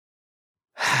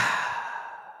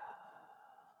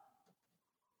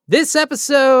This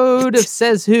episode of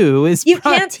Says Who is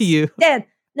brought to you. Dan,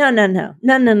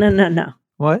 no.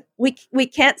 What? We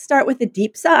can't start with a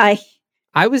deep sigh.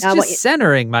 I was just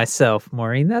centering myself,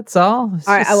 Maureen. That's all. All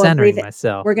right, I will centering breathe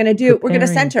myself. We're going to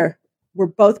center. We're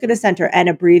both going to center. And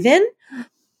a breathe in.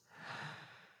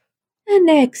 And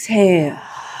exhale.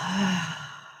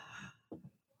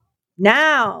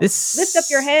 Now, lift up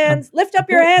your hands. Lift up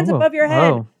your hands above your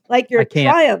head. Like your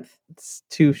triumph. It's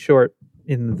too short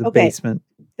in the basement.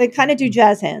 Then kind of do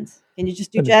jazz hands. Can you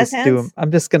just do jazz hands?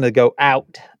 I'm just going to go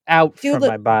out from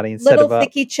my body instead of up. Little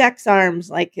thicky Chex arms,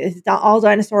 like all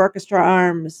Dinosaur Orchestra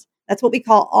arms. That's what we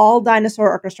call all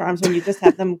Dinosaur Orchestra arms, when you just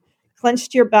have them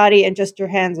clenched to your body and just your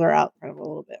hands are out kind of a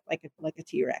little bit, like a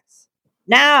T-Rex.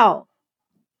 Now,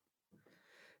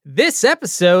 this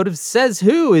episode of Says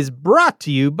Who is brought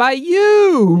to you by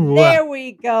you. There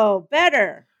we go.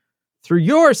 Better. Through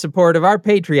your support of our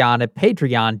Patreon at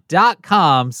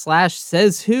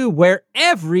patreon.com/sayswho, where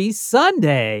every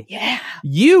Sunday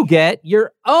you get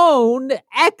your own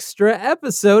extra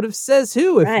episode of Says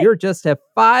Who if you're just a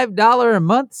 $5 a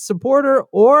month supporter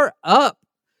or up.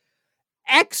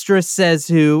 Extra Says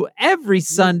Who every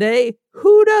Sunday.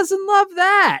 Who doesn't love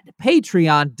that?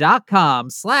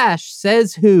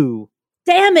 Patreon.com/sayswho.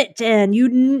 Damn it, Dan.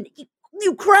 You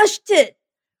crushed it.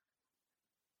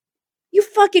 You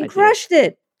fucking crushed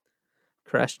it.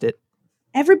 Crushed it.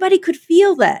 Everybody could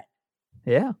feel that.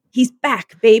 Yeah. He's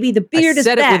back, baby. The beard is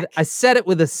back. I said it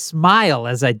with a smile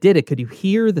as I did it. Could you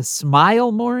hear the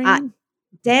smile, Maureen?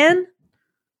 Dan,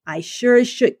 I sure as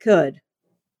shit could.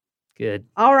 Good.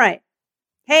 All right.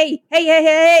 Hey.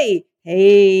 Hey,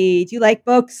 do you like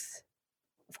books?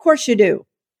 Of course you do.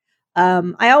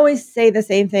 I always say the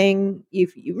same thing.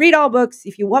 If you read all books,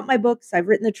 if you want my books, I've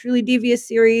written the Truly Devious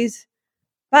series.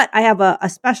 But I have a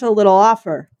special little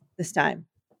offer this time.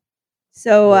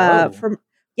 So from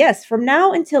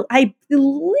now until I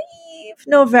believe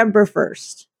November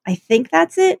 1st, I think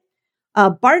that's it.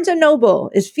 Barnes &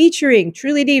 Noble is featuring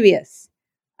Truly Devious.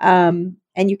 And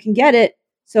you can get it.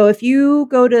 So if you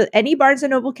go to any Barnes &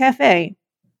 Noble cafe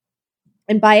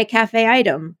and buy a cafe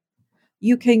item,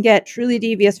 you can get Truly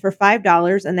Devious for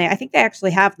 $5. And I think they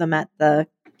actually have them at the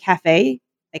cafe.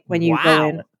 Like when you go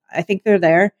in, I think they're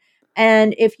there.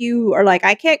 And if you are like,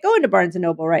 I can't go into Barnes &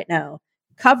 Noble right now,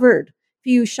 covered. If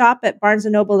you shop at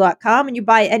barnesandnoble.com and you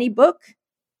buy any book,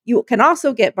 you can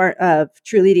also get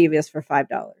Truly Devious for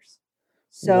 $5.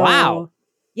 So,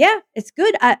 yeah, it's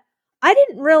good. I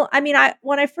didn't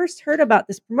when I first heard about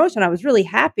this promotion, I was really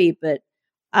happy, but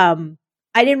I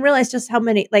didn't realize just how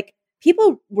many,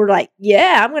 people were like,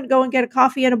 yeah, I'm going to go and get a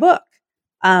coffee and a book,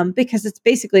 because it's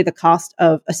basically the cost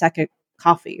of a second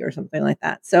coffee or something like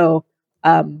that. So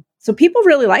people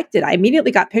really liked it. I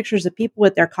immediately got pictures of people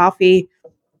with their coffee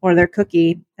or their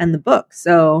cookie and the book.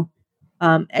 So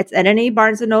it's at any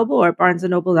Barnes & Noble or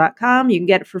barnesandnoble.com. You can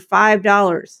get it for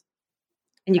 $5.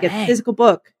 And you get the physical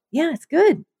book. Yeah, it's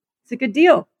good. It's a good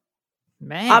deal.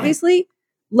 Man. Obviously,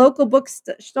 local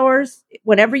bookstores,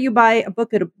 whenever you buy a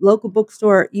book at a local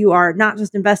bookstore, you are not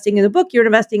just investing in the book, you're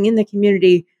investing in the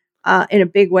community in a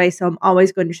big way. So I'm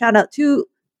always going to shout out to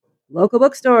local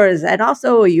bookstores and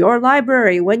also your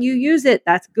library. When you use it,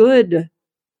 that's good.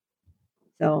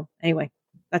 So anyway,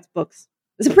 that's books.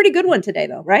 It's a pretty good one today,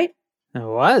 though, right? It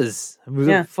was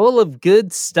full of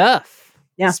good stuff.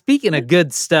 Yeah. Speaking of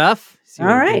good stuff, see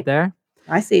what I did there?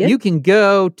 I see it. You can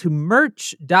go to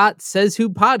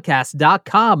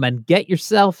merch.sayswhopodcast.com and get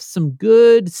yourself some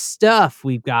good stuff.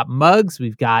 We've got mugs,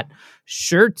 we've got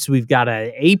shirts, we've got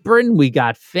an apron, we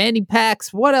got fanny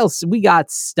packs. What else? We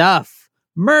got stuff.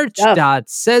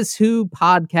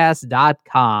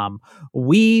 Merch.sayswhopodcast.com.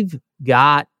 We've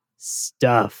got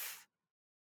stuff.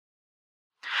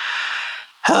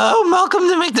 Hello, welcome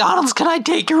to McDonald's. Can I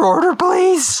take your order,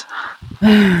 please?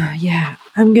 Yeah,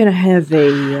 I'm gonna have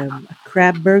a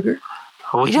crab burger.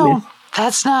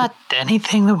 That's not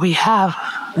anything that we have.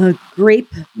 A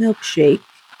grape milkshake.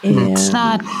 And it's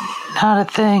not a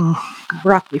thing.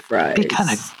 Broccoli fries. It'd be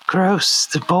kind of gross.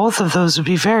 Both of those would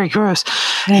be very gross.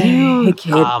 Hey,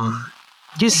 kid.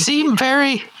 You seem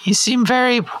very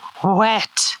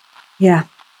wet. Yeah.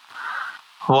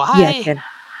 Why? Yeah, kid.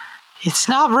 It's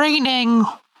not raining.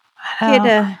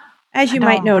 Kid, as you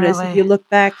might notice, if you look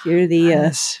back here,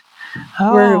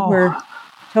 we're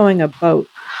towing a boat.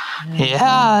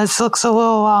 Yeah, it looks a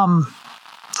little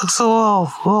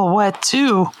wet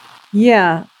too.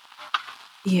 Yeah.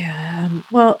 Yeah.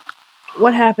 Well,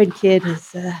 what happened, kid,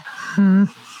 is you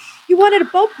wanted a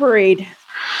boat parade.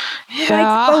 You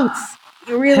like boats.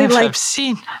 You really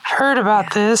heard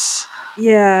about this.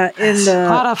 Yeah, and a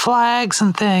lot of flags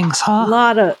and things, huh? A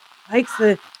lot of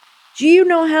do you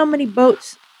know how many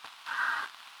boats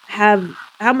have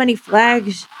how many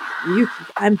flags you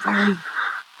can,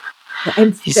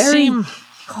 I'm very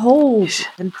cold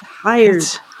and tired.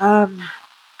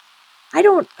 I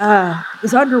don't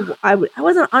I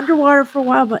wasn't underwater for a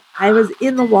while, but I was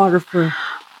in the water for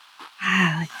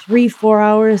like 3-4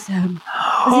 hours.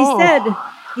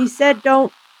 He said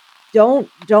don't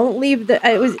leave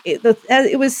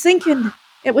it was sinking.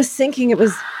 It was sinking. It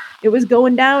was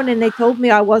going down, and they told me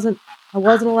I wasn't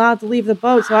allowed to leave the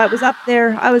boat. So I was up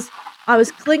there. I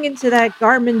was clinging to that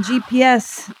Garmin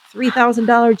GPS, $3,000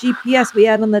 GPS we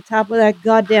had on the top of that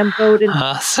goddamn boat. And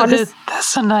that's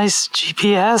a nice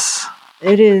GPS.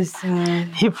 It is.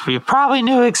 You probably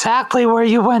knew exactly where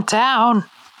you went down.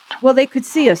 Well, they could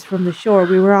see us from the shore.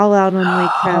 We were all out on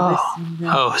Lake Travis. And,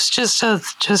 it's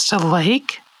just a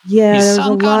lake? Yeah, you there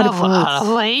sunk was a lot of on boats.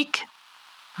 a lake?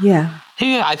 Yeah.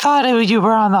 I thought you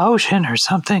were on the ocean or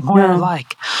something where,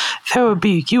 there would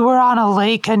be... You were on a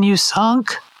lake and you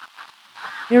sunk?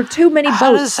 There were too many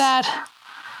boats.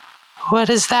 What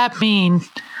does that mean?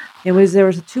 There was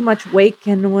too much wake,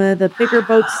 and the bigger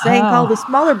boats sank all the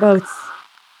smaller boats.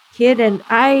 Kid, and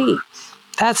I...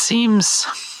 That seems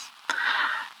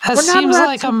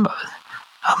like a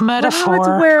metaphor. We're not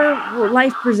to wear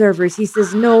life preservers. He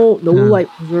says no life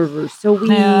preservers. So we...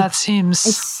 Yeah, that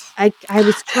seems... I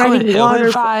was treading water.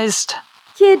 Ill-advised.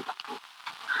 Kid,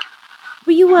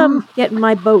 will you get in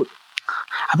my boat?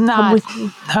 I'm not. Come with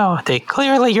me. No,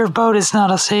 clearly your boat is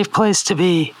not a safe place to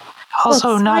be.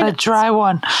 Also, not a dry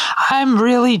one. I'm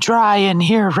really dry in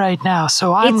here right now,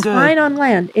 so I'm good. It's fine on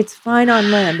land. It's fine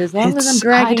on land as long as I'm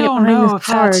dragging it behind this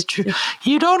car. That's true.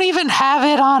 You don't even have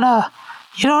it on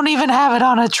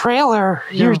a trailer.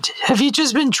 No. Have you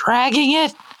just been dragging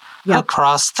it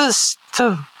across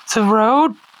the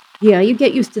road? Yeah, you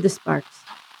get used to the sparks.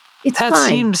 It's fine. That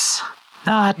seems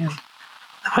not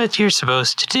what you're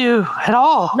supposed to do at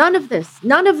all. None of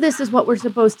this is what we're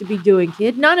supposed to be doing,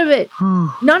 kid. None of it.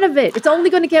 None of it. It's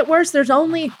only going to get worse. There's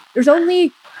only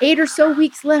 8 or so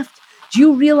weeks left. Do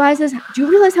you realize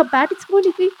how bad it's going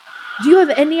to be? Do you have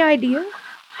any idea?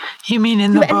 You mean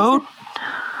in the boat?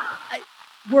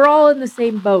 We're all in the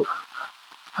same boat.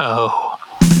 Oh.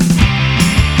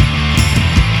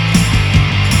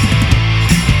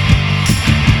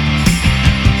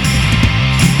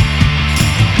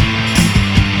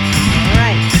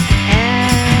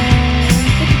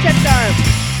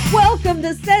 Welcome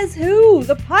to Says Who,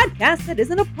 the podcast that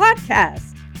isn't a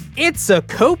podcast. It's a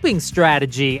coping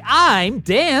strategy. I'm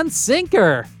Dan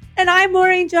Sinker. And I'm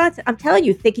Maureen Johnson. I'm telling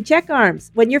you, thicky check arms.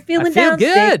 When you're feeling down,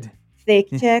 good. Thick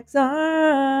checks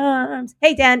arms.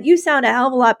 Hey, Dan, you sound a hell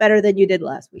of a lot better than you did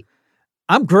last week.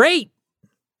 I'm great.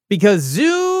 Because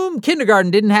Zoom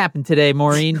kindergarten didn't happen today,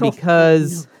 Maureen,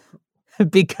 because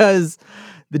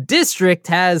the district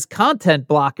has content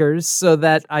blockers so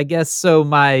that my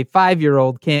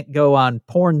 5-year-old can't go on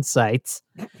porn sites.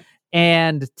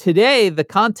 And today the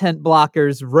content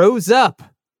blockers rose up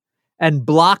and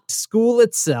blocked school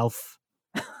itself.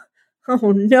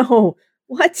 Oh no.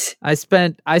 What? I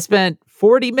spent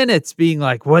 40 minutes being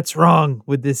like, what's wrong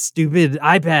with this stupid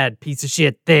iPad piece of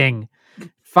shit thing?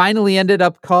 Finally ended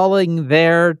up calling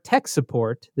their tech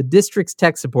support, the district's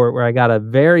tech support, where I got a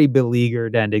very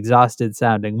beleaguered and exhausted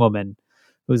sounding woman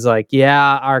who's like,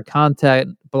 yeah, our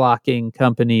content blocking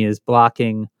company is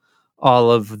blocking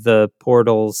all of the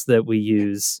portals that we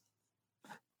use.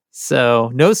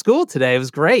 So no school today. It was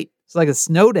great. It's like a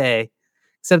snow day,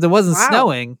 except it wasn't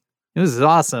snowing. It was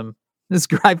awesome. This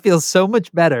guy feels so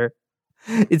much better.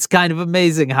 It's kind of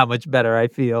amazing how much better I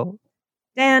feel.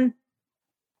 Dan.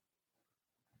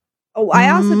 Oh, I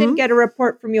also didn't get a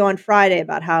report from you on Friday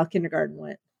about how kindergarten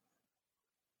went.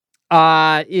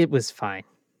 It was fine.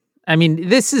 I mean,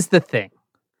 this is the thing.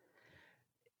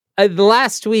 The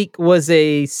last week was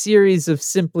a series of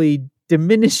simply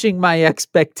diminishing my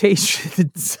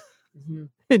expectations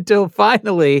until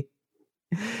finally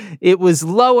it was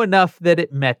low enough that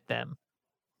it met them.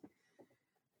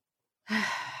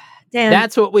 Dan,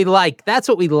 that's what we like. That's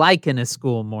what we like in a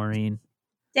school, Maureen.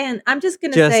 Dan, I'm just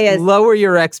going to say... lower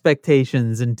your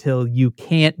expectations until you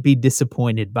can't be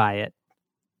disappointed by it.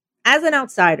 As an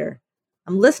outsider,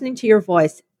 I'm listening to your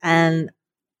voice, and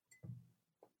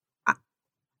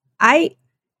I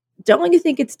don't you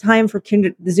think it's time for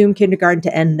the Zoom kindergarten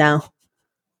to end now?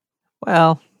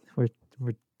 Well,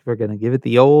 we're going to give it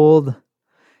the old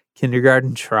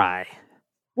kindergarten try.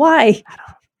 Why?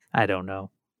 I don't know.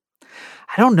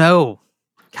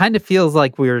 Kind of feels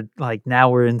like we're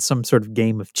in some sort of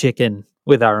game of chicken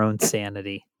with our own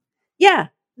sanity. Yeah,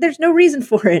 there's no reason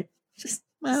for it. Just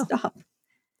stop.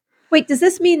 Wait, does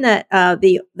this mean that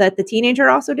the teenager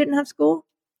also didn't have school?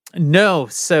 No,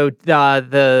 so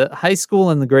the high school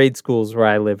and the grade schools where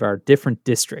I live are different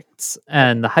districts,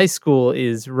 and the high school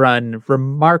is run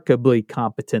remarkably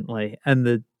competently, and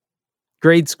the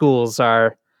grade schools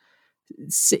are.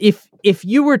 If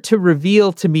you were to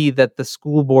reveal to me that the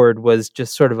school board was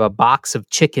just sort of a box of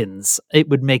chickens, it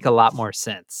would make a lot more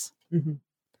sense. Mm-hmm.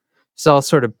 It's all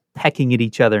sort of pecking at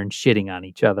each other and shitting on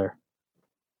each other.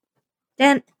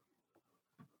 Dan,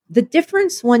 the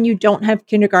difference when you don't have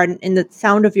kindergarten in the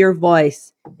sound of your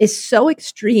voice is so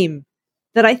extreme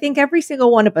that I think every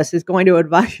single one of us is going to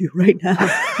advise you right now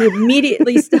to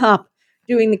immediately stop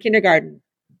doing the kindergarten.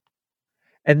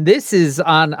 And this is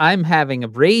on. I'm having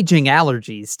raging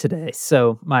allergies today,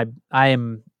 so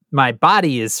my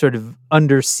body is sort of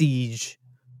under siege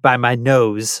by my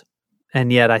nose,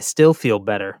 and yet I still feel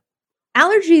better.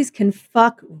 Allergies can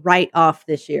fuck right off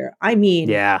this year. I mean,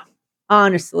 yeah,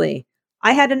 honestly,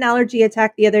 I had an allergy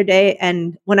attack the other day,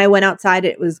 and when I went outside,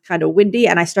 it was kind of windy,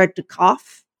 and I started to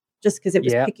cough just because it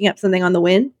was picking up something on the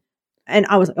wind, and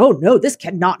I was like, "Oh no, this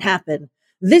cannot happen!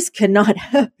 This cannot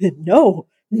happen! No,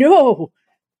 no."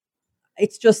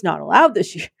 It's just not allowed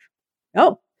this year.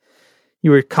 No.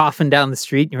 You were coughing down the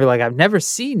street and you were like, I've never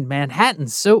seen Manhattan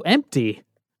so empty.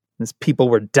 As people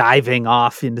were diving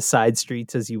off into side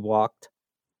streets as you walked.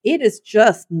 It is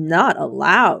just not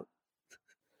allowed.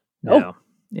 No,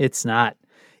 it's not.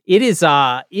 It is,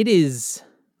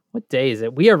 what day is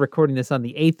it? We are recording this on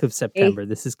the 8th of September. 8th.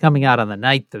 This is coming out on the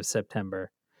 9th of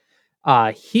September.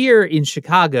 Here in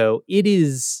Chicago,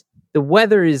 the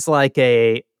weather is like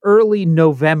a early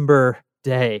November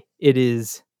day. It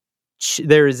is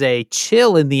there is a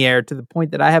chill in the air to the point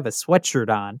that I have a sweatshirt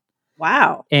on.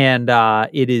 Wow. And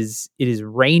it is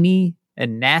rainy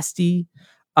and nasty,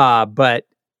 but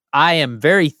I am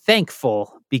very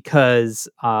thankful because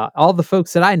all the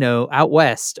folks that I know out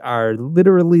west are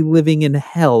literally living in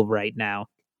hell right now.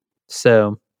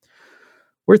 So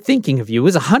we're thinking of you. It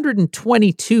was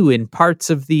 122 in parts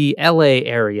of the LA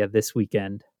area this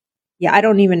weekend. Yeah, I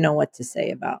don't even know what to say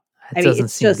about. It doesn't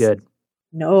seem good.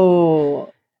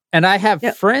 No. And I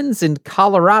have friends in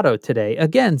Colorado today,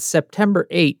 again, September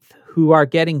 8th, who are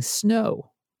getting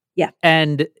snow. Yeah.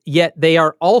 And yet they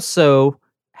are also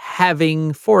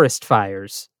having forest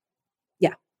fires.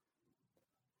 Yeah.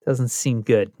 Doesn't seem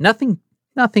good. Nothing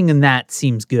in that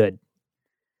seems good.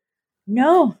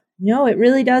 No, it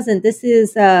really doesn't. This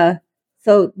is,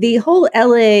 so the whole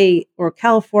LA or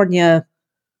California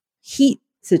heat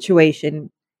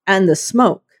situation and the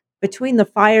smoke between the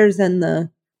fires and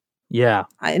the air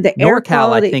NorCal,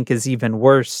 quality. I think, is even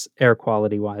worse air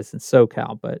quality wise than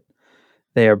SoCal, but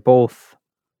they are both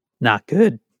not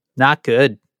good. Not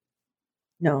good.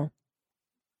 No.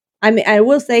 I mean, I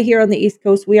will say here on the East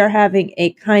Coast, we are having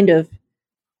a kind of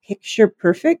picture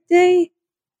perfect day.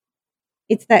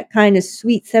 It's that kind of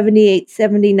sweet 78,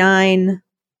 79,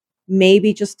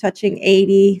 maybe just touching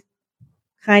 80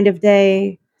 kind of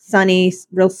day. Sunny,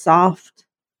 real soft.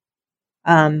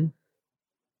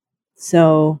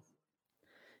 So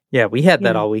yeah, we had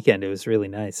that all weekend. It was really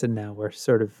nice, and now we're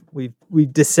sort of we've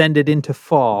descended into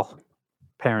fall.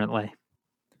 Apparently,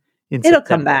 it'll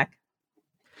come back.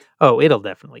 Oh, it'll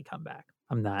definitely come back.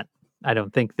 I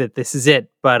don't think that this is it,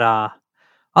 but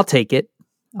I'll take it.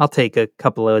 I'll take a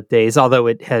couple of days, although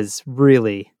it has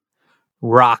really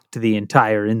rocked the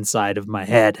entire inside of my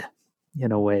head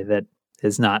in a way that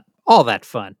is not all that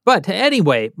fun. But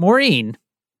anyway, Maureen.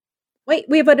 Wait,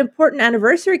 we have an important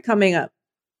anniversary coming up.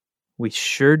 We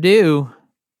sure do.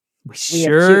 We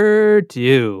sure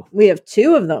do. We have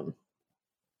two of them.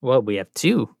 Well, we have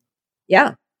two.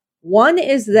 Yeah. One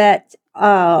is that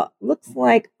looks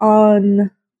like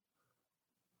on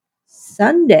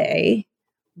Sunday,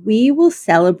 we will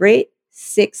celebrate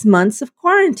 6 months of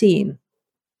quarantine.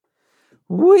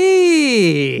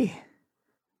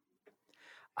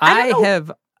 I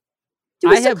have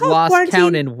lost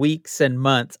count in weeks and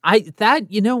months.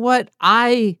 You know what?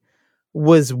 I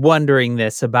was wondering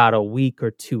this about a week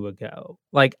or two ago.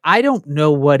 Like, I don't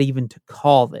know what even to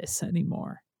call this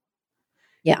anymore.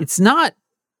 Yeah. It's not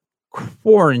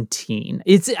quarantine.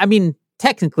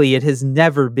 Technically it has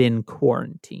never been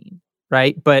quarantine,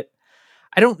 right? But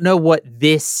I don't know what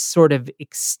this sort of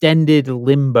extended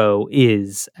limbo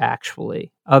is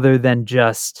actually, other than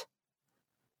just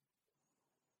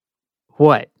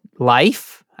what?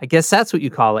 Life? I guess that's what you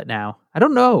call it now. I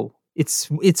don't know. It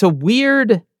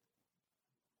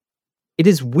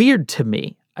is weird to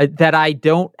me that I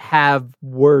don't have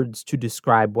words to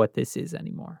describe what this is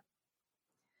anymore.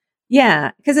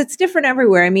 Yeah, because it's different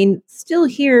everywhere. I mean, still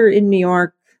here in New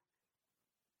York,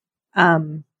 a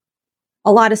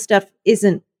lot of stuff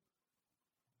isn't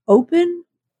open.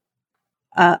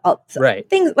 Right.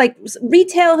 Things like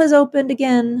retail has opened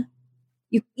again.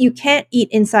 You can't eat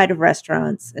inside of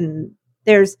restaurants, and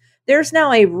there's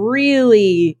now a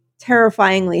really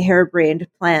terrifyingly harebrained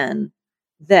plan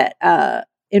that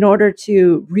in order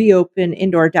to reopen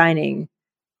indoor dining,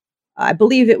 I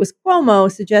believe it was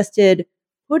Cuomo suggested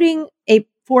putting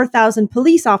 4,000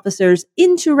 police officers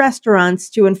into restaurants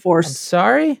to enforce. I'm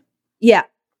sorry? Yeah,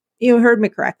 you heard me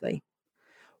correctly.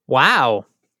 Wow.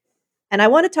 And I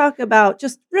want to talk about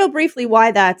just real briefly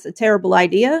why that's a terrible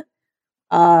idea.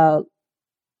 I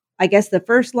guess the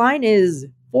first line is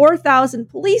 4,000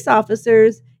 police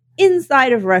officers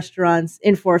inside of restaurants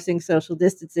enforcing social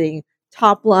distancing.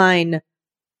 Top line,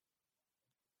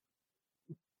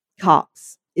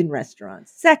 cops in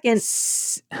restaurants. Second,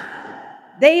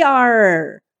 they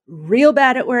are real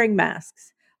bad at wearing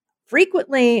masks.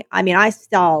 Frequently, I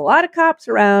saw a lot of cops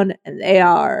around, and they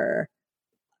are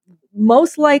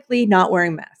most likely not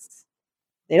wearing masks.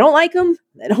 They don't like them.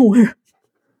 They don't wear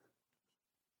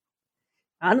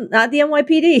them. Not the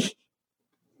NYPD.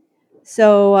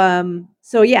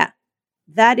 So yeah,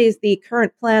 that is the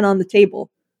current plan on the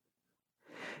table.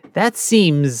 That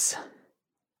seems...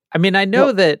 I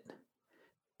know that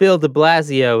Bill de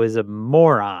Blasio is a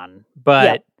moron,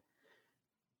 but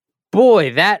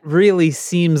boy, that really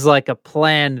seems like a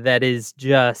plan that is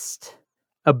just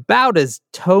about as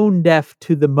tone deaf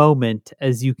to the moment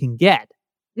as you can get.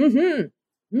 It's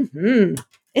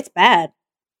bad.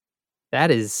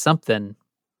 That is something.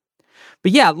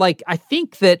 But yeah, I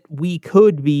think that we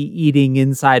could be eating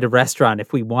inside a restaurant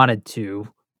if we wanted to,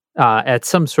 at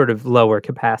some sort of lower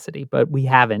capacity, but we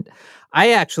haven't.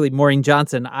 Maureen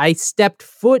Johnson, I stepped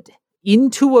foot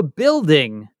into a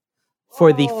building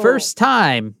for the first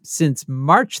time since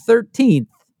March 13th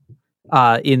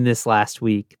in this last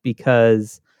week,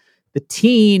 because the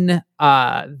teen,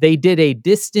 they did a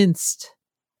distanced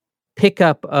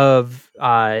pickup of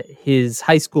his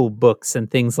high school books and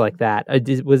things like that.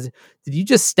 Did you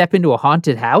just step into a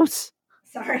haunted house?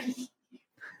 Sorry.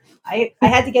 I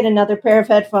had to get another pair of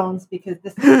headphones because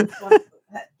this one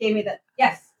gave me that.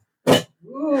 Yes.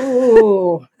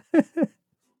 Ooh.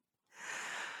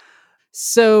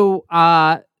 So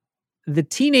the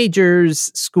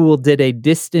teenagers' school did a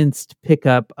distanced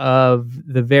pickup of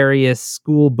the various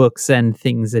school books and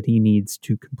things that he needs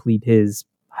to complete his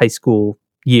high school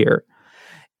year.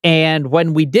 And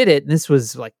when we did it, and this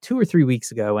was 2 or 3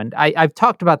 weeks ago, and I've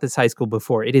talked about this high school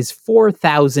before, it is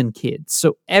 4,000 kids.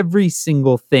 So every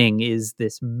single thing is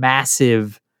this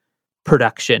massive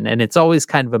production, and it's always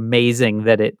kind of amazing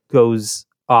that it goes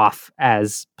off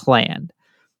as planned.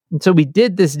 And so we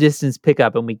did this distance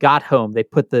pickup, and we got home. They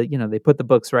put the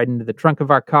books right into the trunk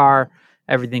of our car.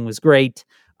 Everything was great.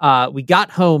 We got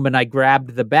home, and I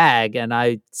grabbed the bag, and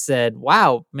I said,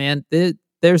 "Wow, man,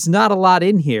 there's not a lot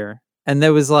in here." And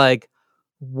there was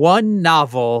one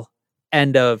novel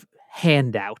and a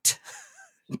handout.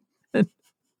 And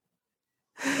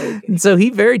so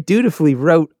he very dutifully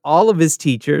wrote all of his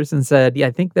teachers and said, "Yeah,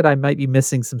 I think that I might be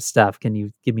missing some stuff. Can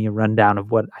you give me a rundown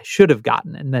of what I should have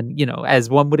gotten?" And then, as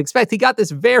one would expect, he got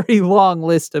this very long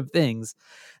list of things.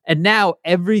 And now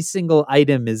every single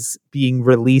item is being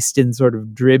released in sort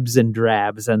of dribs and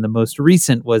drabs. And the most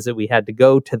recent was that we had to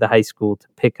go to the high school to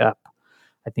pick up,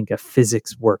 I think, a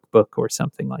physics workbook or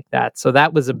something like that. So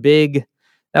that was a big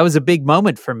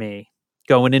moment for me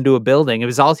going into a building. It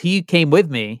was all, he came with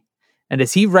me. And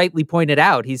as he rightly pointed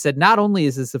out, he said, not only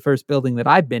is this the first building that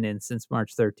I've been in since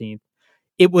March 13th,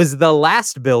 it was the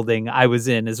last building I was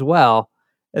in as well.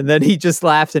 And then he just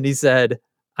laughed and he said,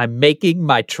 "I'm making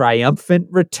my triumphant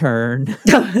return."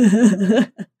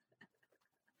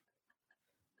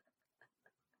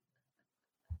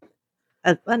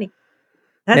 That's funny.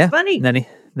 That's funny. And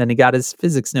then he got his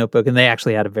physics notebook, and they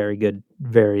actually had a very good,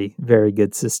 very, very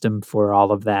good system for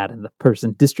all of that. And the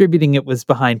person distributing it was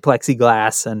behind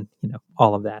plexiglass and,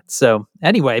 all of that. So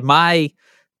anyway, my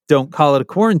don't call it a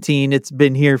quarantine, it's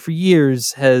been here for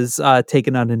years, has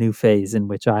taken on a new phase in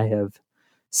which I have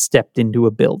stepped into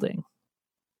a building.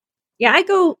 Yeah, I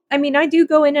do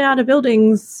go in and out of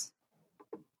buildings.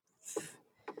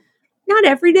 Not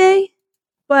every day,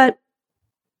 but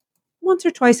once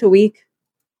or twice a week.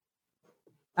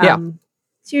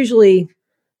 It's usually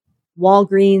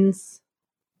Walgreens.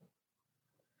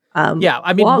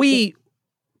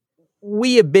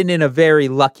 We have been in a very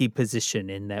lucky position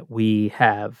in that we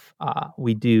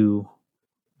do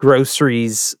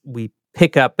groceries, we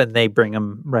pick up and they bring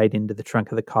them right into the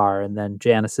trunk of the car, and then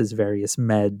Janice's various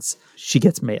meds, she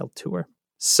gets mailed to her.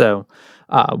 So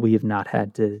we have not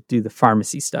had to do the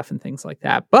pharmacy stuff and things like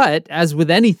that. But as with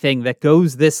anything that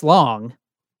goes this long,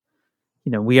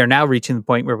 we are now reaching the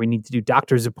point where we need to do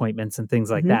doctor's appointments and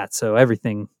things like that. So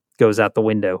everything goes out the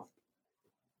window.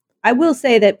 I will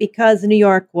say that because New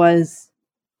York was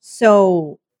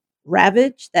so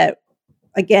ravaged that,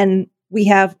 again, we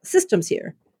have systems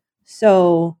here.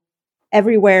 So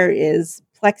everywhere is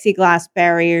plexiglass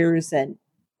barriers and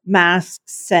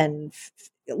masks and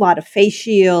a lot of face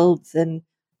shields. And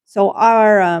so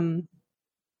our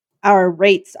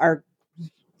rates are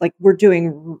like, we're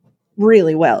doing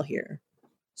really well here.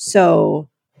 So,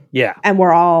 yeah. And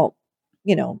we're all,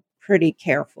 pretty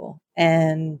careful.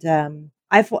 And,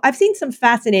 I've seen some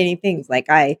fascinating things. Like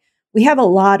we have a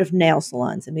lot of nail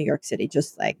salons in New York City,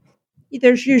 just like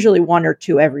there's usually one or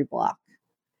two every block.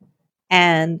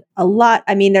 And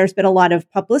there's been a lot of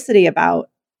publicity about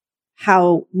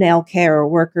how nail care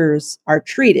workers are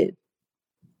treated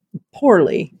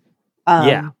poorly,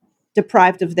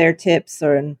 deprived of their tips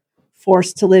or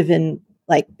forced to live in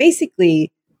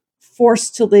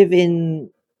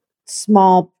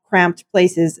small cramped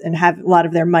places and have a lot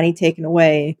of their money taken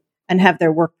away and have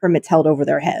their work permits held over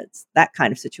their heads, that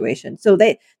kind of situation. So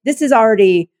this is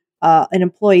already an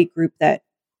employee group that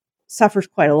suffers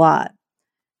quite a lot.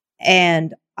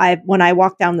 And when I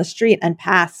walk down the street and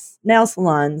pass nail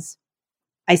salons,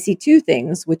 I see two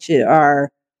things, which are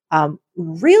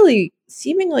really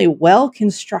seemingly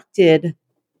well-constructed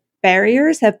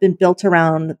barriers have been built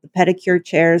around the pedicure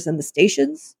chairs and the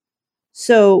stations.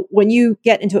 So when you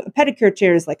get into a pedicure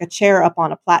chair is like a chair up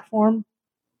on a platform.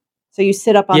 So you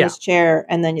sit up on this chair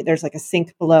and then there's like a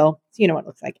sink below. So you know what it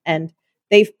looks like. And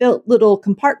they've built little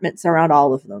compartments around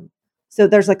all of them. So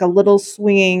there's like a little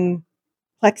swinging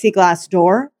plexiglass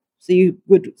door. So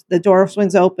the door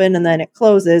swings open and then it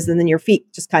closes and then your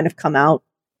feet just kind of come out.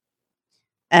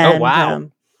 And, oh, wow.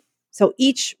 So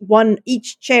each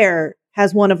chair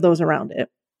has one of those around it.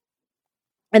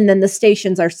 And then the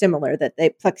stations are similar, that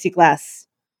the plexiglass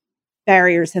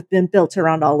barriers have been built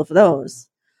around all of those.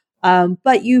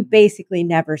 But you basically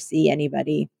never see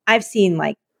anybody. I've seen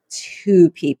like 2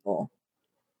 people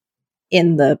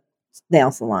in the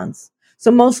nail salons.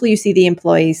 So mostly you see the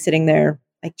employees sitting there,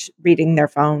 like reading their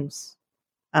phones.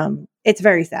 It's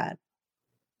very sad.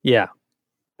 Yeah.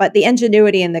 But the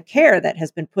ingenuity and the care that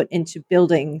has been put into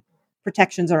building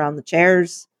protections around the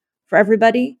chairs for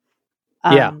everybody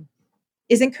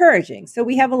is encouraging. So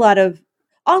we have a lot of,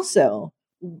 also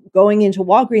going into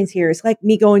Walgreens here is like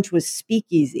me going to a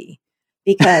speakeasy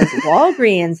because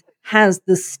Walgreens has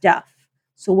the stuff.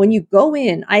 So when you go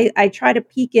in, I try to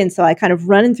peek in. So I kind of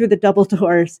run in through the double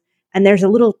doors and there's a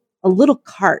little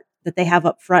cart that they have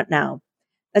up front now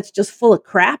that's just full of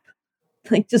crap,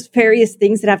 like just various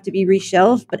things that have to be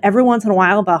reshelved. But every once in a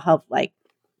while they'll have like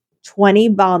 20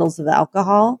 bottles of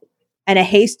alcohol and a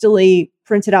hastily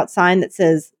printed out sign that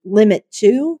says limit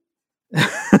 2.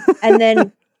 And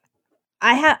then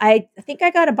I think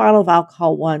I got a bottle of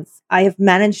alcohol once. I have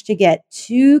managed to get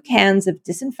 2 cans of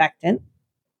disinfectant.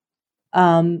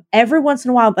 Every once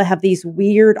in a while, they have these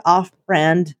weird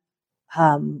off-brand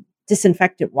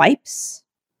disinfectant wipes.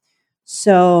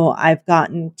 So I've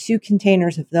gotten 2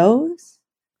 containers of those.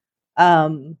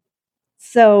 And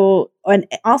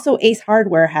also Ace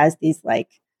Hardware has these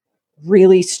like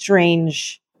really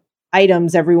strange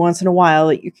items every once in a while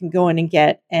that you can go in and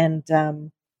get.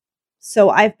 And so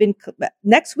I've been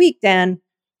next week, Dan,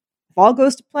 if all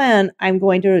goes to plan, I'm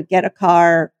going to get a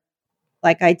car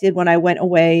like I did when I went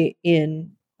away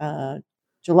in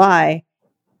July.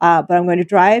 But I'm going to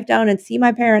drive down and see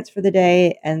my parents for the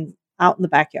day and out in the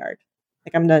backyard.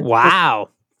 Like I'm going to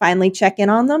finally check in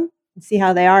on them and see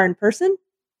how they are in person.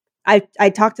 I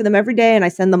talk to them every day and I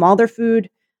send them all their food.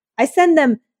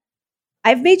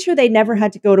 I've made sure they never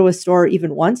had to go to a store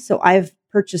even once. So I've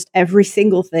purchased every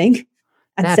single thing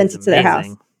and sent it to their house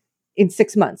in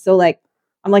 6 months. So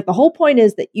I'm like, the whole point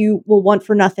is that you will want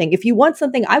for nothing. If you want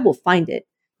something, I will find it.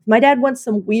 If my dad wants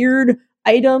some weird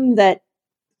item that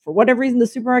for whatever reason the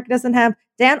supermarket doesn't have,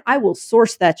 Dan, I will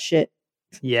source that shit.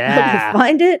 Yeah. I will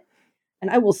find it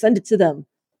and I will send it to them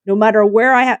no matter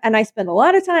where I have. And I spend a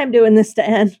lot of time doing this,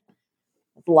 Dan.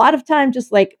 A lot of time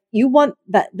just like you want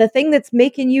that. The thing that's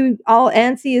making you all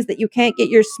antsy is that you can't get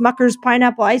your Smucker's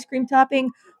pineapple ice cream topping.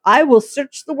 I will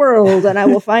search the world and I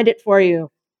will find it for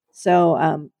you.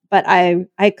 So, but I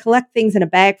collect things in a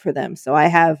bag for them. So I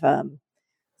have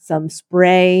some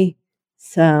spray,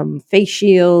 some face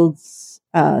shields,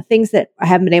 things that I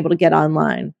haven't been able to get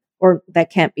online or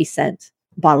that can't be sent.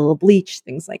 A bottle of bleach,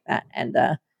 things like that. And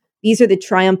these are the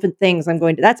triumphant things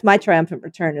that's my triumphant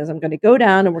return is I'm going to go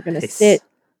down and we're going to sit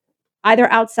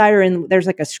either outside or in,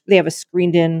 they have a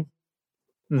screened in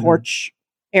porch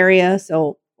area.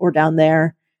 So, or down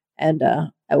there. And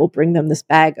I will bring them this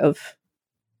bag of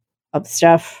of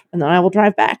stuff, and then I will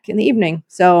drive back in the evening.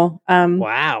 So,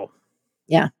 wow.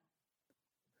 Yeah.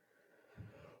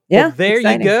 Well, there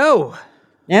exciting. You go.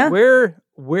 Yeah.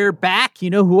 We're back. You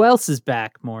know who else is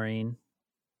back, Maureen?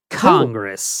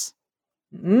 Congress.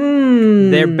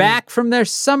 They're back from their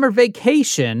summer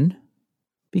vacation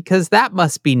because that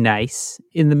must be nice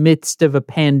in the midst of a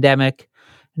pandemic,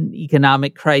 an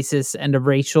economic crisis, and a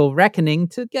racial reckoning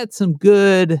to get some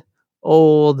good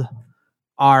old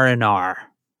R&R.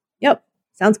 Yep.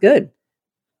 Sounds good.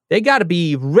 They got to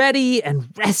be ready and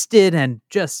rested and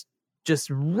just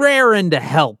raring to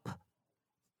help.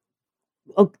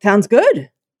 Oh, sounds good.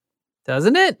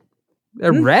 Doesn't it?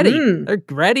 They're ready. They're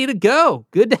ready to go.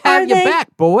 Good to have you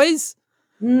back, boys.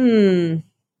 Yeah.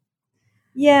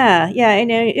 I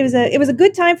know it was a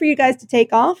good time for you guys to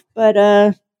take off, but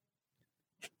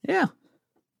yeah.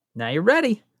 Now you're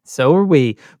ready. So are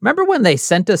we. Remember when they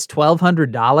sent us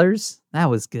 $1,200? That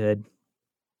was good.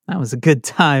 That was a good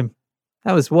time.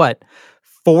 That was what?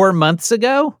 4 months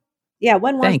ago? Yeah,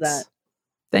 when was that?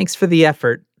 Thanks for the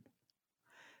effort.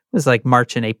 It was like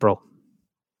March and April.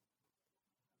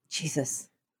 Jesus.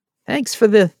 Thanks for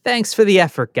the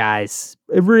effort, guys.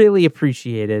 I really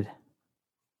appreciated.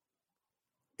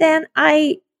 Dan,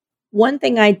 one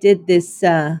thing I did this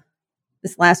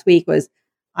last week was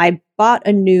I bought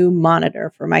a new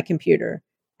monitor for my computer.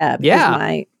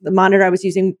 Because the monitor I was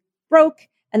using broke,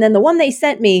 and then the one they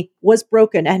sent me was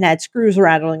broken and had screws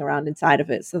rattling around inside of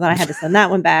it. So then I had to send that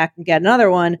one back and get another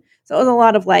one. So it was a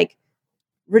lot of like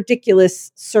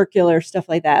ridiculous circular stuff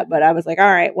like that. But I was like,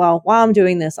 all right, well, while I'm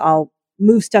doing this, I'll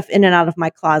move stuff in and out of my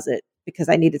closet because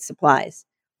I needed supplies.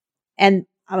 And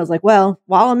I was like, well,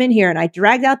 while I'm in here, and I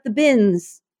dragged out the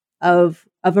bins of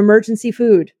emergency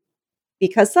food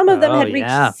because some of them had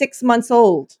reached 6 months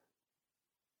old.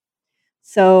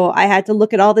 So I had to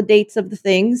look at all the dates of the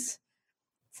things,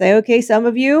 say, okay, some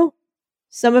of you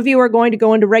are going to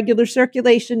go into regular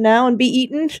circulation now and be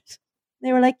eaten.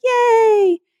 They were like,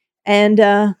 yay. And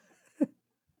that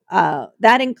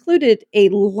included a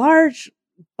large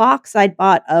box I'd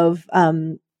bought of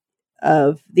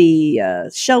the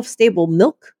shelf-stable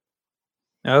milk.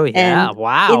 Oh, yeah. And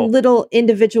wow. in little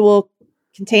individual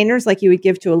containers like you would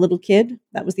give to a little kid.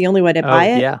 That was the only way to buy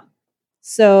it. Yeah.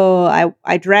 So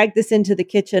I dragged this into the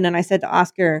kitchen and I said to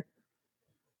Oscar,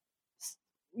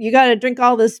 you got to drink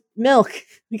all this milk.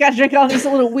 You got to drink all these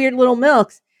weird little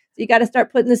milks. So you got to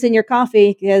start putting this in your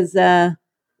coffee because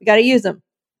we got to use them.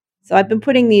 So I've been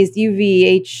putting these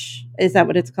UVH, is that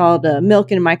what it's called,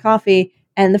 milk in my coffee.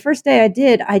 And the first day I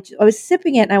did, I was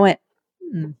sipping it and I went,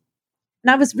 And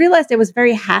I realized I was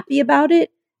very happy about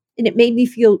it. And it made me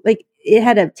feel like it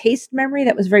had a taste memory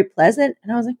that was very pleasant.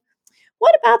 And I was like,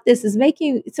 what about this is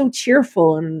making it so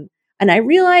cheerful? And I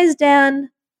realized, Dan,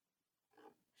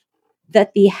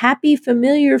 that the happy,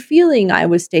 familiar feeling I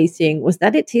was tasting was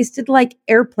that it tasted like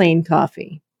airplane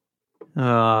coffee.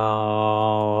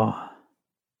 Oh.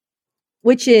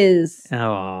 Which is,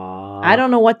 I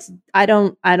don't know what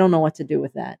to do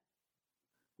with that.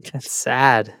 That's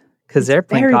sad because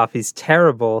airplane coffee's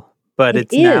terrible, but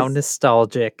it's now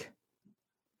nostalgic.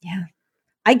 Yeah.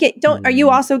 Are you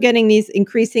also getting these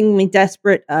increasingly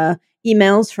desperate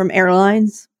emails from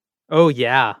airlines? Oh,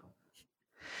 yeah.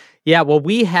 Yeah, well,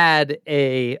 we had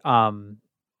a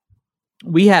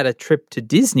trip to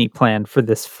Disney planned for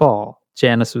this fall.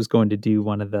 Janice was going to do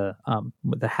one of the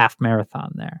half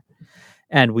marathon there.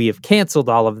 And we have canceled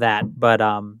all of that, but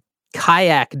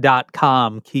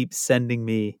kayak.com keeps sending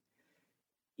me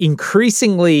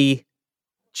increasingly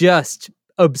just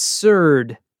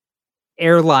absurd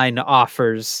airline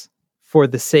offers for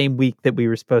the same week that we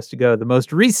were supposed to go. The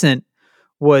most recent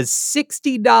was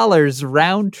 $60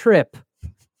 round trip.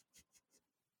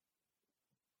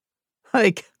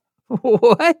 Like,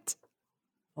 what?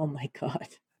 Oh my God.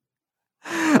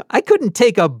 I couldn't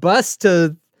take a bus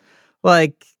to,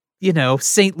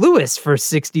 St. Louis for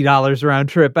 $60 round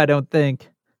trip, I don't think.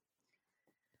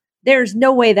 There's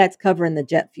no way that's covering the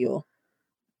jet fuel.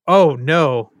 Oh,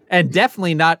 no. And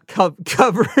definitely not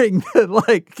covering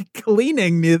the,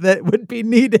 cleaning that would be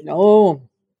needed. No.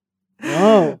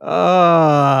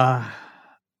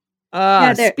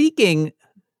 Speaking...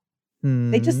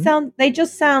 They just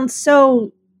sound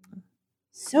so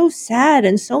sad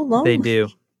and so lonely. They do.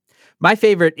 My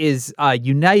favorite is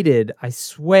United, I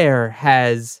swear,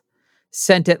 has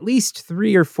sent at least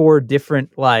 3 or 4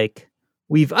 different,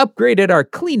 we've upgraded our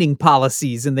cleaning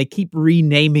policies, and they keep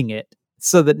renaming it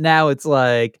so that now it's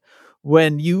like,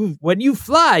 when you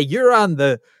fly, you're on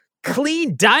the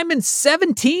Clean Diamond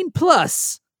 17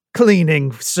 Plus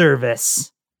cleaning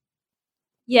service.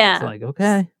 Yeah. It's like,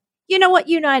 okay. You know what,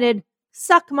 United?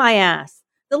 Suck my ass.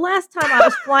 The last time I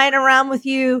was flying around with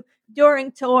you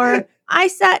during tour, I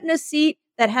sat in a seat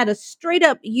that had a straight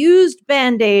up used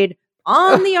Band-Aid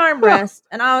on the armrest.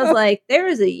 And I was like, there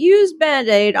is a used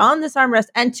Band-Aid on this armrest.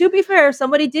 And to be fair,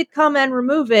 somebody did come and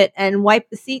remove it and wipe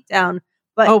the seat down.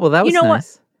 But that was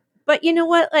nice. But you know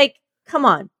what? Like, come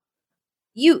on.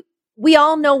 We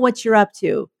all know what you're up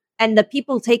to. And the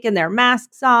people taking their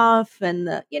masks off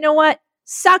and you know what?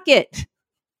 Suck it.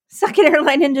 Suck it,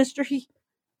 airline industry.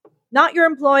 Not your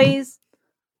employees.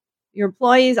 Your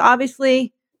employees,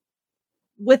 obviously,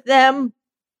 with them,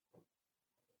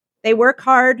 they work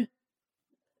hard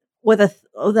with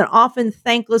an often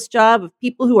thankless job of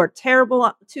people who are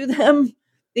terrible to them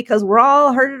because we're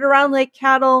all herded around like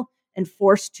cattle and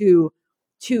forced to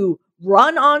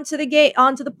run onto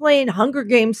the plane, Hunger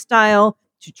Games style,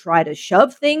 to try to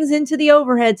shove things into the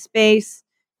overhead space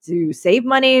to save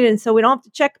money, and so we don't have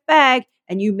to check a bag.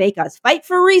 And you make us fight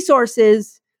for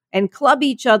resources and club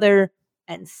each other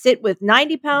and sit with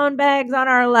 90-pound bags on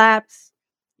our laps.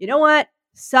 You know what?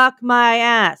 Suck my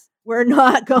ass. We're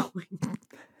not going.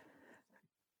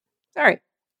 Sorry.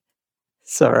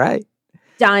 It's all right.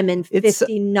 Diamond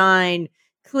 59,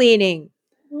 cleaning,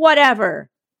 whatever.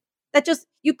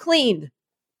 You cleaned.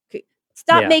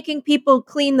 Stop making people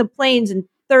clean the planes in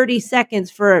 30 seconds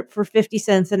for 50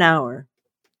 cents an hour.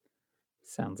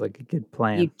 Sounds like a good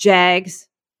plan. You jags.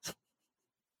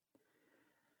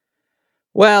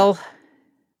 Well,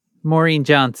 Maureen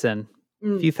Johnson,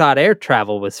 if you thought air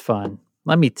travel was fun,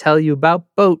 let me tell you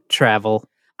about boat travel.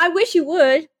 I wish you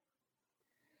would.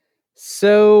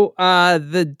 So,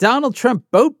 the Donald Trump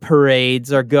boat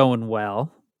parades are going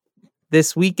well.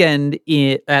 This weekend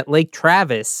at Lake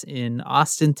Travis in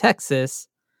Austin, Texas,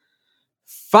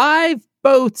 5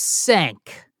 boats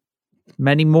sank.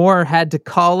 Many more had to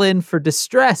call in for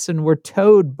distress and were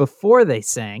towed before they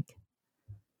sank.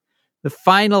 The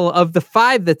final of the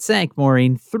 5 that sank,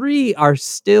 Maureen, 3 are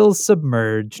still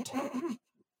submerged.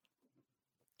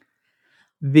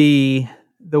 The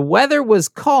weather was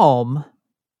calm.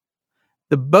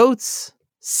 The boats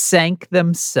sank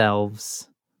themselves.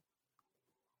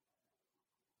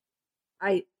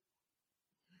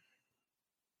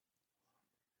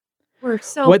 We're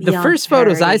so the first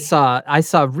photos I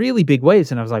saw really big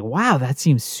waves, and I was like, wow, that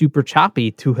seems super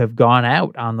choppy to have gone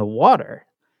out on the water.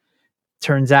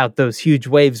 Turns out those huge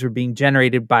waves were being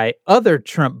generated by other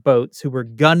Trump boats who were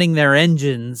gunning their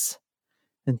engines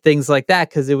and things like that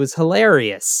because it was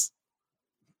hilarious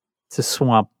to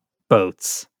swamp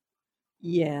boats.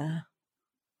 Yeah.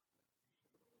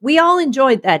 We all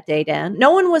enjoyed that day, Dan.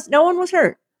 No one was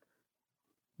hurt.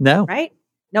 No. Right?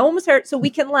 No one was hurt, so we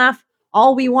can laugh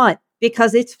all we want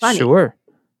because it's funny. Sure.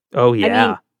 Oh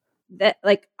yeah.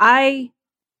 I mean,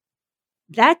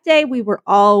 that day we were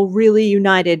all really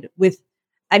united with,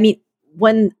 I mean,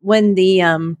 when the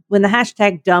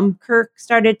hashtag Dumbkirk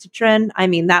started to trend, I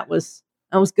mean, that was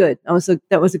good. That was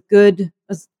a good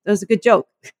joke.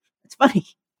 It's funny.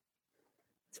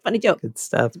 It's a funny joke. Good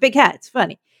stuff. It's a big hat. It's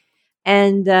funny.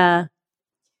 And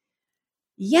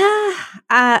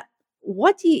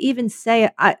what do you even say?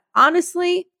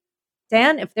 Honestly,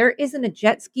 Dan, if there isn't a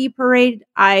jet ski parade,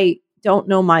 I don't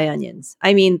know my onions.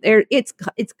 I mean, it's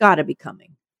got to be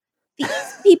coming.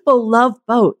 These people love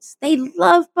boats. They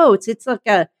love boats. It's a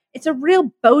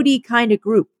real boaty kind of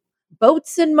group.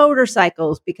 Boats and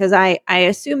motorcycles, because I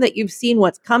assume that you've seen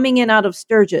what's coming in out of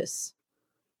Sturgis.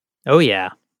 Oh yeah.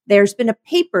 There's been a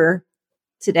paper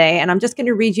today, and I'm just going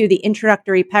to read you the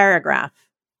introductory paragraph.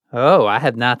 Oh, I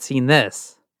have not seen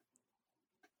this.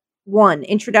 1.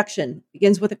 Introduction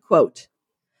begins with a quote.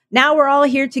 Now we're all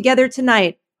here together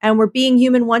tonight, and we're being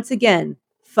human once again.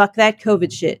 Fuck that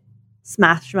COVID shit.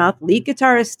 Smash Mouth lead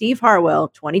guitarist Steve Harwell,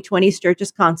 2020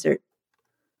 Sturgis concert.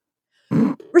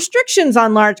 Restrictions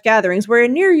on large gatherings were a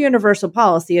near universal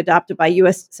policy adopted by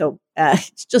U.S. So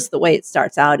it's just the way it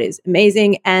starts out is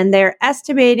amazing. And they're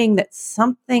estimating that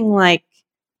something like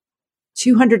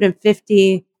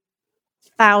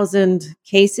 250,000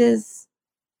 cases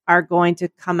are going to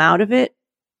come out of it.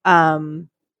 A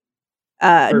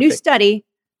new study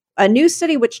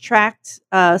which tracked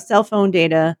cell phone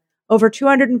data, over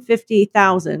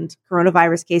 250,000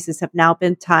 coronavirus cases have now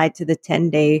been tied to the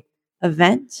 10-day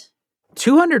event.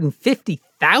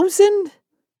 250,000?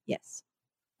 Yes.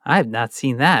 I have not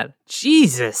seen that.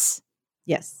 Jesus.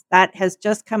 Yes, that has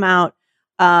just come out.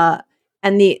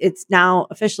 And it's now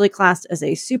officially classed as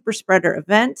a super spreader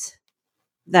event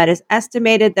that is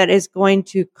estimated that is going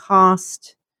to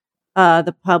cost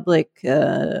the public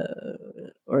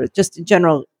or just in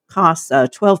general costs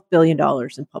 $12 billion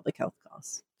in public health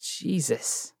costs.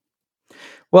 Jesus.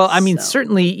 Well, I mean,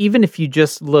 certainly, even if you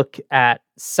just look at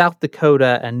South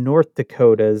Dakota and North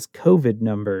Dakota's COVID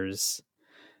numbers,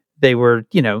 they were,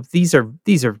 these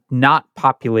are not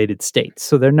populated states.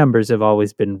 So their numbers have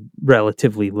always been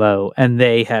relatively low. And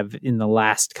they have, in the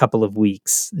last couple of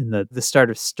weeks, in the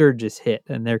start of Sturgis hit,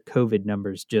 and their COVID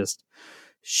numbers just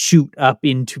shoot up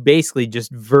into basically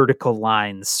just vertical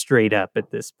lines straight up at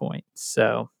this point.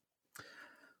 So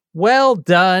well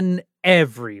done,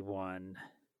 everyone.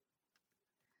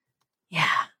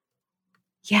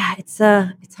 Yeah, it's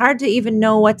hard to even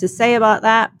know what to say about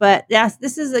that, but yes,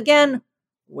 this is again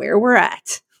where we're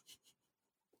at.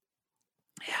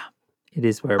 Yeah, it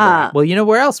is where we're at. Well, you know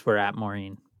where else we're at,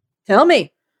 Maureen? Tell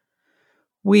me.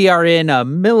 We are in a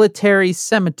military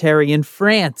cemetery in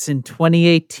France in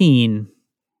 2018,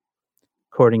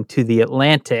 according to The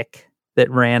Atlantic,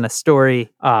 that ran a story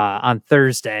on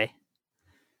Thursday.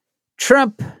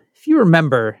 Trump, if you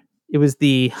remember, it was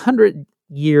the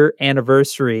 100-year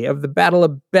anniversary of the Battle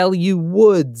of Belleau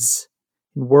Woods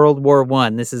in World War I.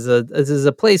 This is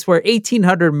a place where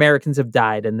 1,800 Americans have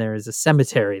died, and there is a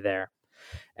cemetery there.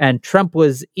 And Trump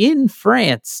was in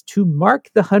France to mark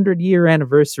the 100-year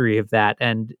anniversary of that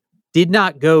and did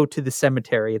not go to the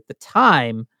cemetery at the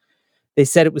time. They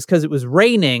said it was because it was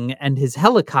raining and his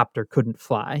helicopter couldn't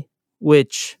fly,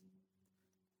 which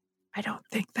I don't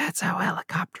think that's how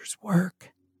helicopters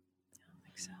work.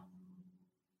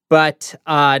 But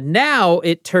now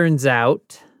it turns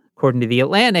out, according to The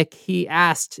Atlantic, he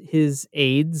asked his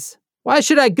aides, "Why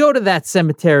should I go to that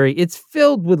cemetery? It's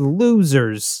filled with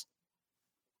losers."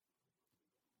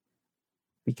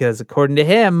 Because according to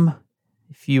him,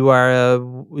 if you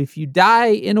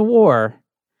die in a war,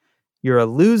 you're a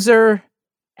loser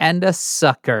and a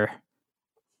sucker.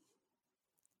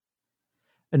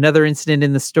 Another incident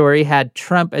in the story had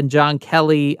Trump and John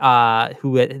Kelly,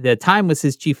 who at the time was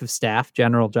his chief of staff,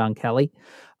 General John Kelly,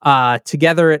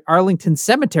 together at Arlington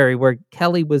Cemetery, where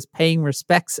Kelly was paying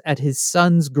respects at his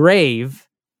son's grave.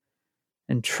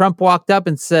 And Trump walked up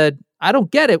and said, "I don't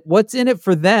get it. What's in it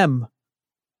for them?"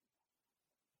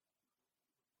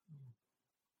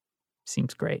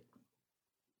 Seems great.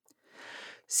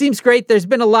 There's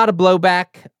been a lot of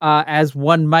blowback, as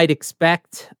one might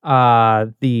expect.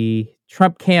 The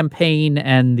Trump campaign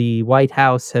and the White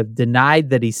House have denied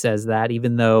that he says that,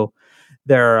 even though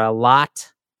there are a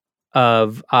lot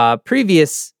of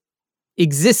previous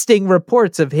existing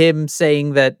reports of him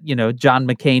saying that, John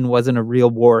McCain wasn't a real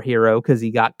war hero because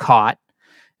he got caught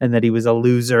and that he was a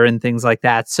loser and things like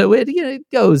that. So it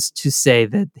goes to say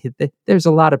that there's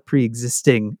a lot of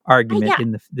pre-existing argument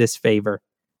in this favor.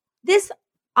 This,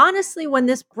 honestly, when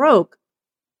this broke,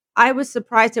 I was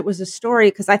surprised it was a story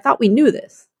because I thought we knew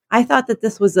this. I thought that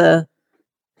this was I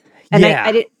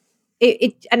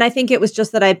think it was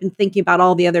just that I've been thinking about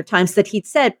all the other times that he'd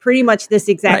said pretty much this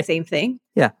exact same thing.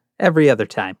 Yeah, every other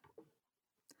time.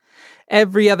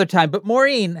 But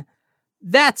Maureen,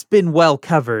 that's been well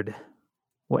covered.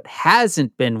 What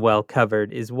hasn't been well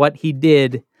covered is what he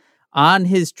did on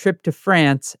his trip to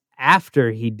France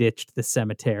after he ditched the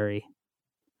cemetery.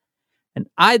 And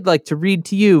I'd like to read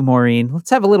to you, Maureen. Let's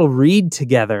have a little read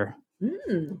together.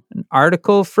 An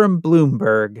article from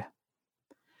Bloomberg.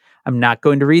 I'm not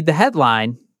going to read the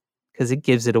headline because it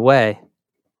gives it away.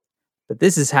 But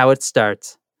this is how it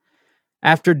starts.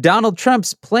 After Donald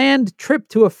Trump's planned trip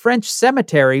to a French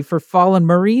cemetery for fallen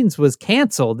Marines was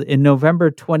canceled in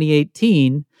November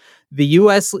 2018, the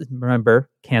U.S., remember,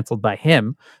 canceled by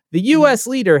him, the U.S.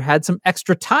 leader had some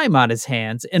extra time on his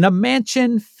hands in a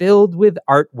mansion filled with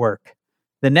artwork.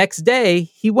 The next day,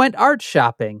 he went art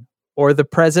shopping, or the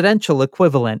presidential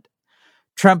equivalent.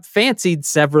 Trump fancied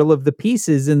several of the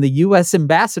pieces in the U.S.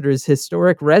 ambassador's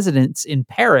historic residence in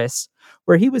Paris,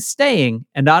 where he was staying,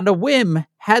 and on a whim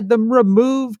had them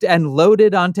removed and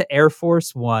loaded onto Air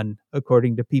Force One,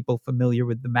 according to people familiar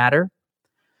with the matter.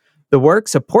 The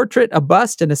works, a portrait, a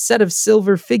bust, and a set of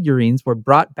silver figurines were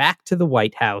brought back to the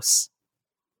White House.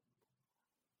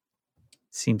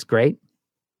 Seems great.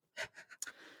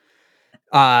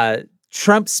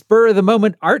 Trump's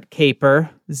spur-of-the-moment art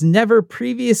caper was never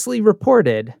previously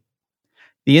reported.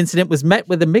 The incident was met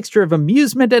with a mixture of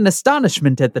amusement and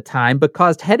astonishment at the time, but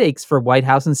caused headaches for White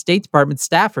House and State Department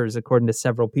staffers, according to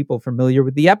several people familiar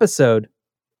with the episode.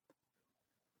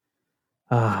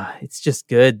 It's just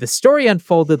good. The story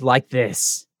unfolded like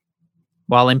this.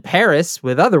 While in Paris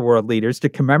with other world leaders to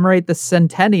commemorate the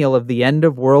centennial of the end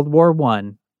of World War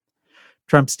I,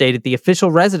 Trump stayed at the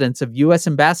official residence of U.S.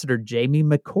 Ambassador Jamie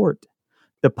McCourt,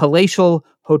 the palatial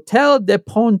Hôtel de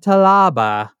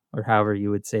Pontalaba, or however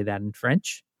you would say that in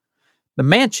French. The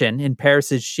mansion in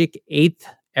Paris's chic 8th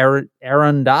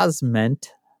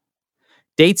arrondissement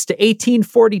Dates to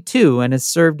 1842 and has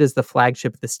served as the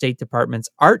flagship of the State Department's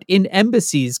Art in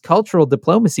Embassies cultural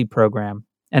diplomacy program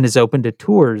and is open to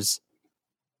tours.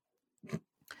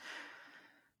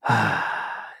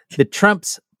 The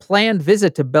Trump's planned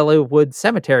visit to Bellewood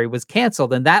Cemetery was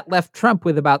canceled, and that left Trump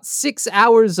with about 6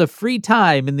 hours of free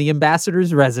time in the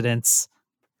ambassador's residence.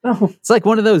 Oh, It's like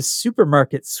one of those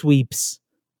supermarket sweeps.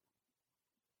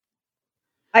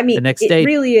 I mean, The next it day-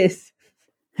 really is.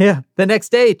 Yeah. The next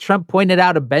day, Trump pointed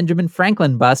out a Benjamin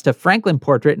Franklin bust, a Franklin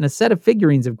portrait, and a set of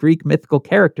figurines of Greek mythical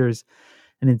characters,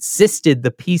 and insisted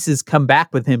the pieces come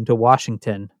back with him to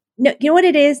Washington. No, you know what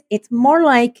it is? It's more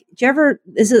like, I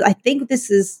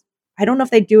don't know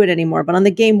if they do it anymore, but on the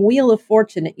game Wheel of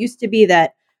Fortune, it used to be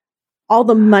that all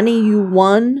the money you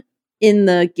won in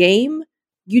the game,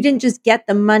 you didn't just get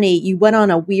the money, you went on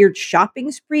a weird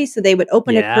shopping spree. So they would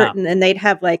open a curtain and they'd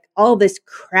have like all this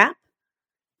crap,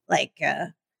 like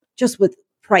just with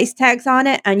price tags on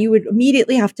it. And you would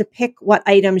immediately have to pick what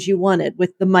items you wanted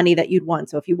with the money that you'd won.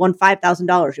 So if you won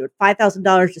 $5,000, you had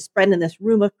 $5,000 to spend in this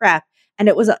room of crap. And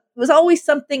it was always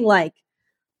something like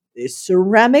this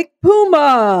ceramic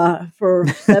puma for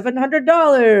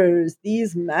 $700,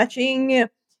 these matching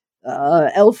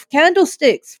elf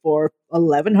candlesticks for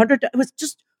 $1,100. It was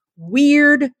just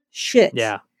weird shit.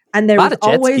 Yeah. And there was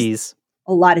always skis.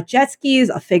 a lot of jet skis,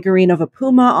 a figurine of a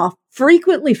puma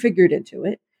frequently figured into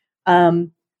it.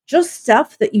 Just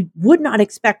stuff that you would not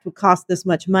expect would cost this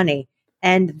much money.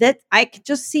 And that I could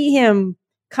just see him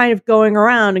kind of going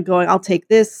around and going, I'll take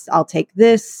this, I'll take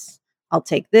this, I'll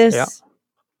take this. Yeah.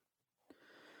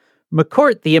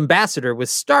 McCourt, the ambassador,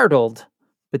 was startled,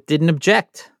 but didn't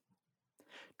object.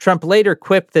 Trump later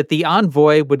quipped that the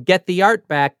envoy would get the art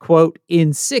back, quote,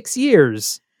 in 6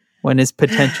 years, when his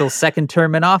potential second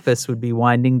term in office would be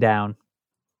winding down.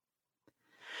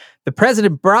 The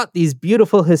president brought these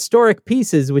beautiful historic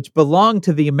pieces, which belong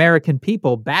to the American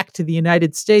people, back to the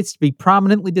United States to be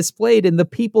prominently displayed in the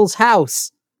People's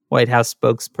House, White House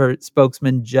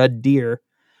spokesman Judd Deere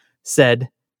said.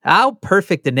 How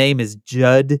perfect a name is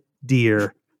Judd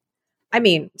Deere. I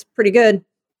mean, it's pretty good.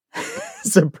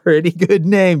 It's a pretty good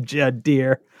name, Judd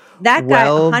Deere. That guy,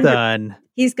 well done.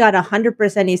 He's got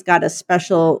 100%. He's got a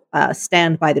special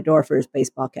stand by the door for his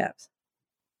baseball caps.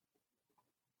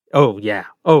 Oh, yeah.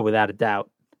 Oh, without a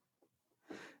doubt.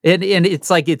 And it's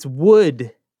like it's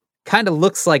wood. Kind of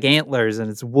looks like antlers, and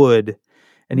it's wood.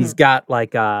 And he's got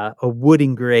like a wood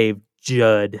engraved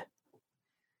Judd.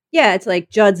 Yeah, it's like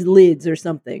Judd's lids or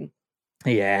something.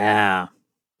 Yeah.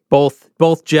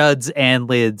 Both Judds and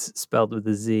lids spelled with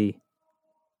a Z.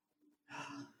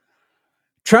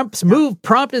 Trump's move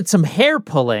prompted some hair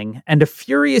pulling and a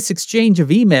furious exchange of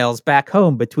emails back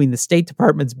home between the State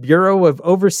Department's Bureau of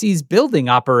Overseas Building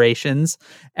Operations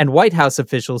and White House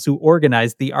officials who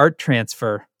organized the art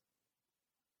transfer.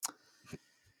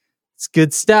 It's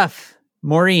good stuff.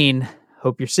 Maureen,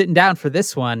 hope you're sitting down for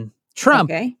this one.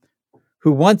 Trump,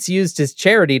 who once used his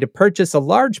charity to purchase a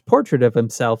large portrait of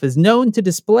himself, is known to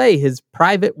display his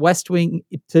private West Wing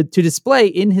to display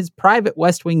in his private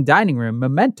West Wing dining room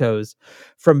mementos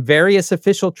from various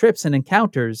official trips and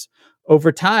encounters.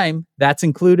 Over time, that's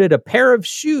included a pair of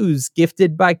shoes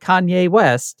gifted by Kanye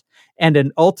West and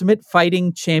an Ultimate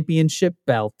Fighting Championship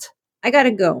belt. I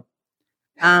gotta go.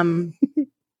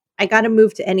 I gotta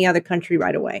move to any other country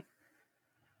right away.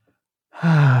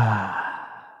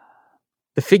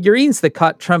 The figurines that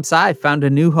caught Trump's eye found a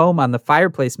new home on the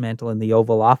fireplace mantle in the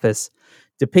Oval Office.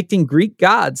 Depicting Greek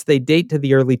gods, they date to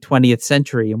the early 20th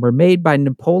century and were made by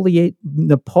Neapolitan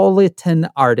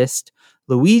artist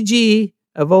Luigi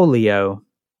Avolio,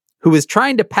 who was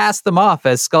trying to pass them off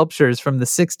as sculptures from the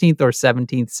 16th or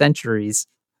 17th centuries.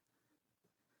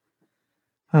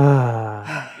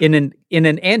 In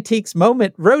an Antiques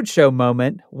Moment Roadshow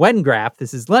moment, Wengraf,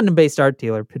 this is London-based art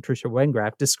dealer Patricia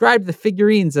Wengraf, described the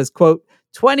figurines as, quote,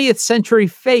 20th century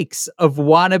fakes of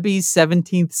wannabe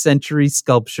 17th century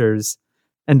sculptures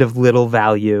and of little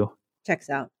value. Checks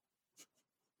out.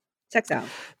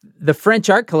 The French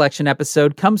art collection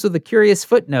episode comes with a curious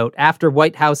footnote. After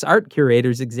White House art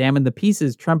curators examined the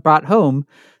pieces Trump brought home,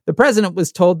 the president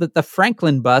was told that the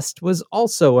Franklin bust was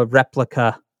also a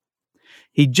replica.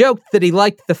 He joked that he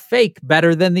liked the fake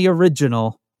better than the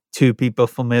original, two people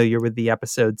familiar with the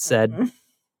episode said. Mm-hmm.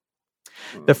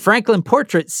 The Franklin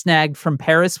portrait snagged from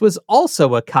Paris was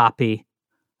also a copy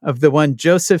of the one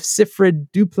Joseph Siffred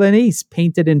Duplantis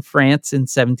painted in France in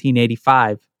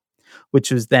 1785, which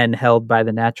was then held by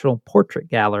the National Portrait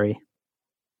Gallery.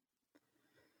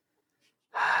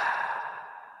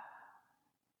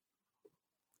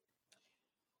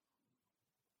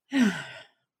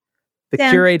 The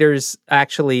curators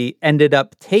actually ended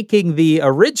up taking the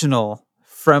original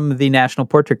from the National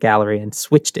Portrait Gallery and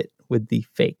switched it with the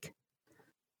fake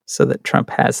so that Trump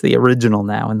has the original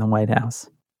now in the White House.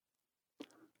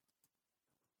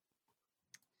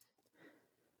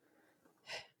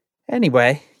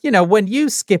 Anyway, when you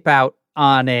skip out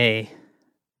on a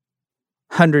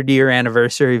 100-year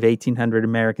anniversary of 1,800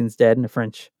 Americans dead in a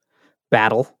French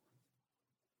battle,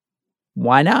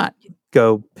 why not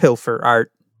go pilfer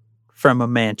art from a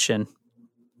mansion?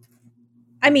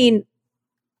 I mean,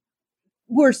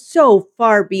 we're so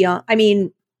far beyond. I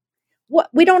mean,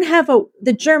 we don't have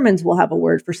the Germans will have a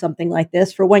word for something like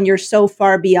this, for when you're so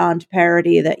far beyond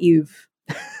parody that you've,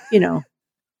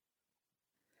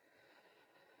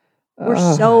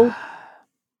 we're so,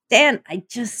 Dan,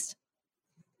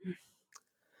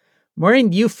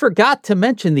 Maureen, you forgot to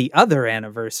mention the other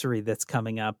anniversary that's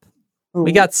coming up. Ooh.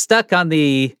 We got stuck on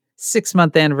the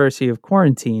 6-month anniversary of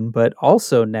quarantine, but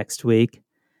also next week,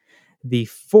 the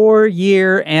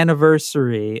 4-year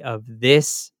anniversary of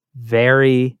this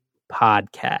very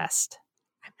podcast.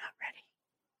 I'm not ready.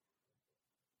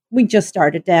 We just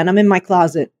started, Dan. I'm in my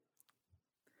closet.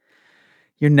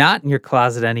 You're not in your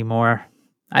closet anymore.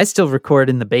 I still record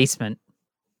in the basement.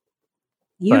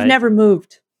 You've never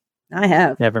moved. I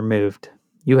have. Never moved.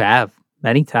 You have,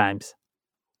 many times.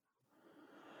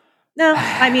 No,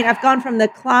 I mean, I've gone from the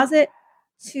closet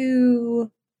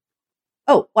to...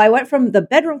 I went from the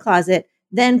bedroom closet.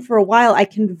 Then for a while, I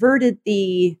converted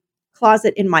the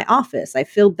closet in my office. I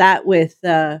filled that with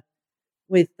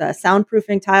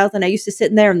soundproofing tiles. And I used to sit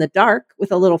in there in the dark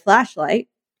with a little flashlight.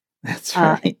 That's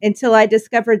right. Until I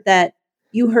discovered that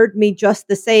you heard me just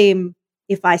the same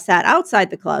if I sat outside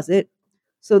the closet.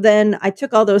 So then I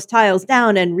took all those tiles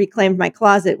down and reclaimed my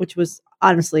closet, which was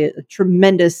honestly a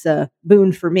tremendous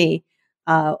boon for me.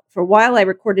 For a while, I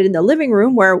recorded in the living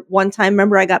room, where one time,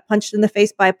 remember, I got punched in the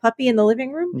face by a puppy in the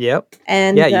living room? Yep.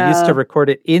 And you used to record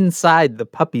it inside the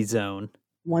puppy zone.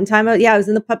 One time, I was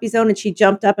in the puppy zone, and she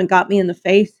jumped up and got me in the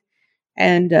face.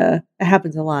 And it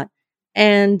happens a lot.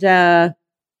 And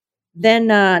then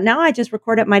now I just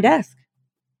record at my desk.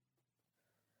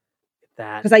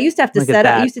 Because I used to have to set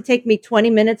up. It used to take me 20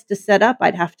 minutes to set up.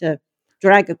 I'd have to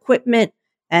drag equipment,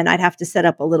 and I'd have to set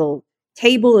up a little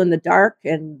table in the dark.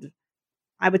 And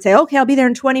I would say, okay, I'll be there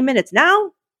in 20 minutes.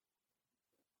 Now,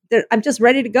 I'm just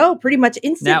ready to go pretty much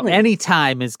instantly. Now, any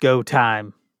time is go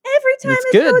time. Every time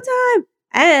is go time.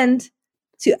 And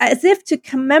as if to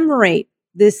commemorate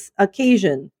this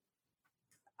occasion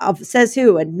of Says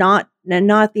Who and not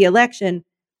the election,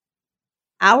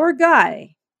 our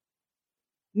guy,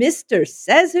 Mr.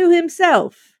 Says Who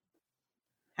himself,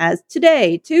 has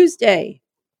today, Tuesday,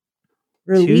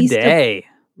 released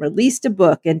a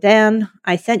book. And Dan,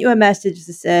 I sent you a message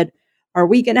that said, are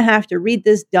we going to have to read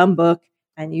this dumb book?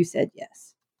 And you said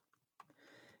yes.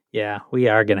 Yeah, we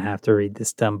are going to have to read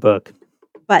this dumb book.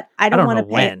 But I don't want to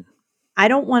pay. When. I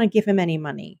don't want to give him any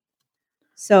money.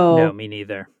 So no, me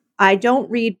neither. I don't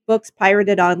read books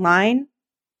pirated online.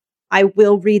 I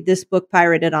will read this book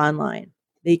pirated online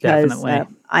because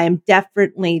I am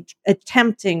definitely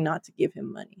attempting not to give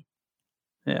him money.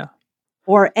 Yeah.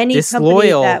 Or any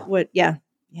Disloyal, company that would, yeah.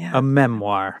 A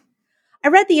memoir. I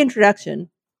read the introduction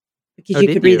because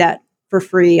you could read that for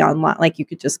free online. Like you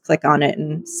could just click on it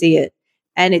and see it.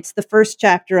 And it's the first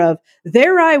chapter of,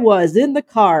 there I was in the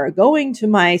car going to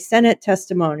my Senate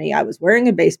testimony. I was wearing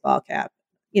a baseball cap.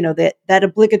 You know, that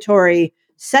obligatory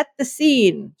set the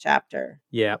scene chapter.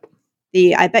 Yep.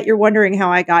 The I bet you're wondering how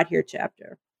I got here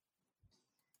chapter.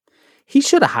 He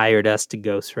should have hired us to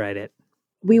ghostwrite it.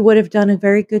 We would have done a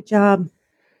very good job.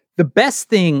 The best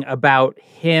thing about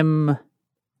him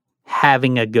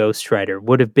having a ghostwriter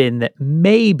would have been that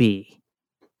maybe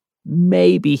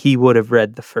he would have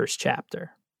read the first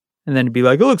chapter and then be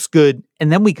like, it looks good.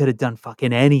 And then we could have done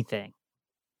fucking anything.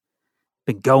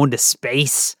 Been going to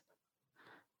space,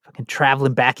 fucking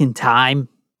traveling back in time,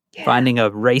 finding a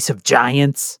race of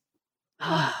giants.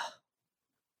 That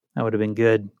would have been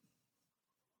good.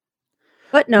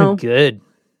 But no. Good.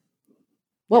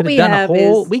 What we have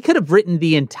is... We could have written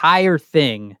the entire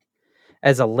thing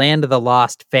as a Land of the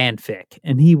Lost fanfic,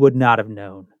 and he would not have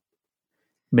known.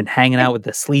 Been hanging out with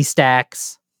the Slee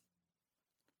Stacks.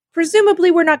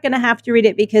 Presumably, we're not going to have to read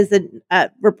it because the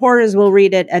reporters will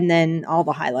read it, and then all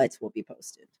the highlights will be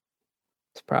posted.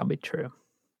 It's probably true.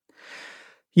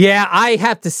 Yeah, I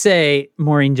have to say,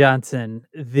 Maureen Johnson,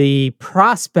 the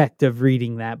prospect of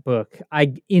reading that book,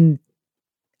 in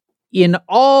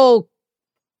all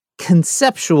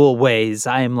conceptual ways,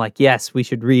 I am like, yes, we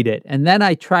should read it. And then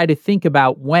I try to think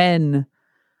about when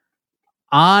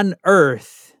on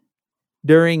Earth,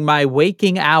 during my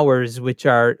waking hours, which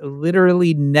are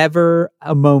literally never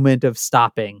a moment of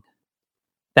stopping,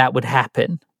 that would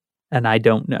happen, and I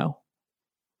don't know.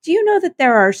 Do you know that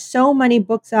there are so many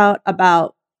books out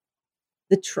about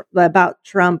about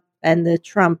Trump and the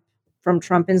Trump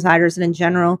insiders and in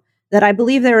general that I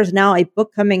believe there is now a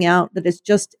book coming out that is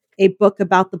just a book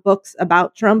about the books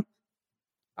about Trump?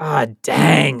 Ah,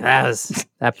 dang,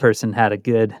 that person had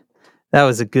that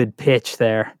was a good pitch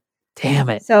there. Damn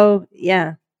it. So,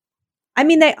 yeah. I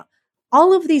mean,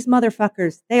 all of these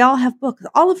motherfuckers, they all have books.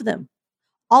 All of them.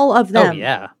 All of them. Oh,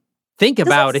 yeah. Think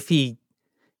about if he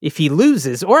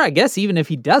loses, or I guess even if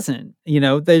he doesn't,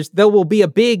 there will be a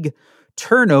big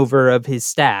turnover of his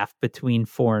staff between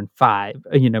 4 and 5,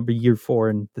 year 4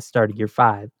 and the start of year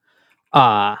 5.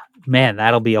 Man,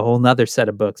 that'll be a whole nother set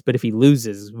of books. But if he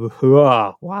loses,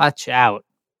 watch out.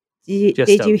 Did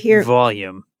you hear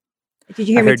volume? Did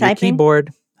you hear me typing? Your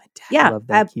keyboard. Yeah,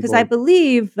 because I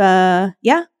believe, also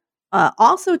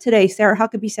today, Sarah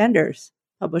Huckabee Sanders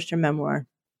published her memoir.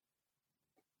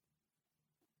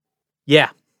 Yeah.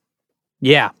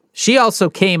 She also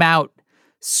came out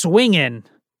swinging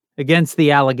against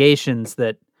the allegations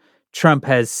that Trump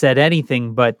has said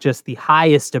anything but just the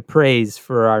highest of praise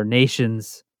for our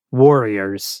nation's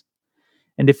warriors.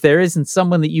 And if there isn't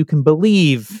someone that you can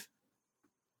believe,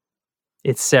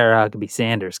 it's Sarah Huckabee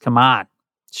Sanders. Come on.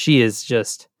 She is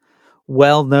just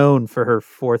well known for her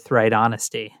forthright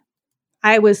honesty.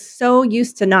 I was so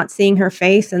used to not seeing her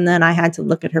face, and then I had to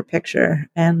look at her picture.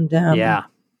 And yeah.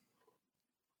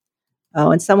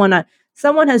 Oh, and someone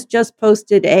has just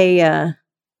posted a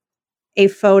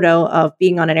photo of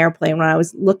being on an airplane when I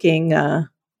was looking up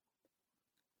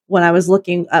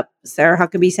Sarah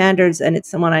Huckabee Sanders, and it's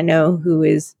someone I know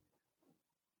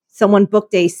someone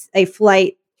booked a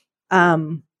flight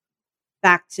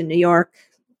back to New York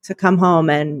to come home,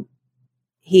 and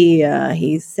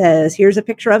he says, here's a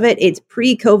picture of it. It's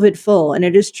pre-COVID full, and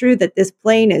it is true that this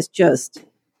plane is just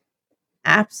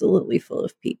absolutely full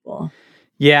of people.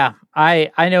 Yeah,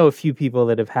 I know a few people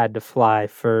that have had to fly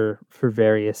for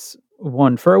various,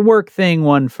 one for a work thing,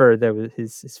 one for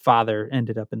his father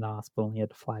ended up in the hospital and he had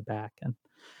to fly back, and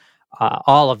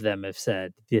all of them have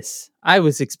said this. I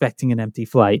was expecting an empty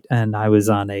flight and I was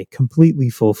on a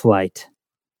completely full flight.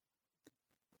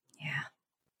 Yeah,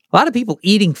 a lot of people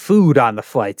eating food on the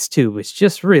flights too, which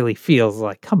just really feels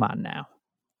like, come on now.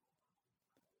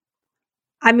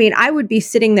 I mean, I would be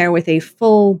sitting there with a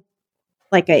full,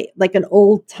 like an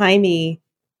old timey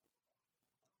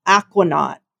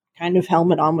aquanaut kind of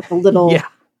helmet on with a little,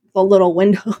 the little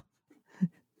window,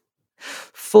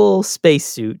 full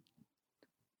spacesuit.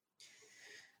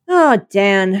 Oh,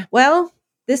 Dan. Well,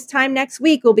 this time next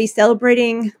week we'll be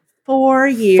celebrating 4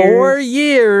 years. 4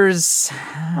 years.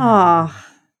 Oh.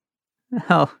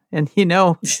 Well, and you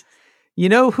know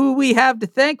who we have to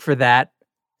thank for that?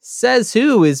 Says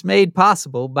Who is made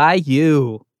possible by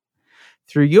you.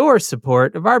 Through your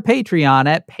support of our Patreon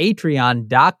at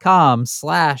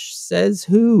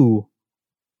patreon.com/sayswho,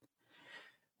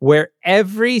 where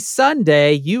every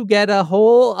Sunday you get a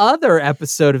whole other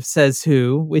episode of Says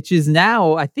Who, which is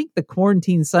now, I think, the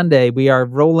Quarantine Sunday. We are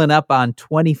rolling up on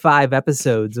 25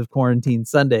 episodes of Quarantine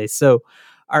Sunday. So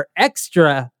our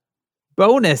extra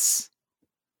bonus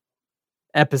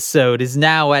episode is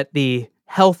now at the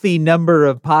healthy number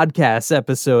of podcasts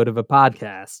episode of a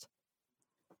podcast.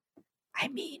 I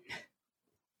mean,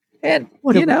 and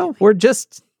we're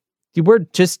just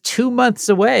 2 months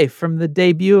away from the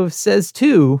debut of Says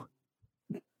 2,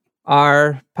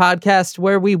 our podcast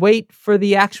where we wait for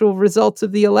the actual results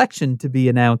of the election to be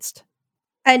announced.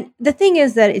 And the thing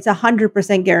is that it's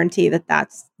 100% guarantee that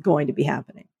that's going to be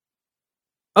happening.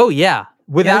 Oh yeah,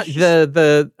 without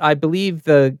I believe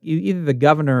either the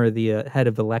governor or the head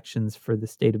of elections for the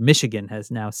state of Michigan has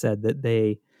now said that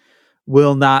they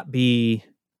will not be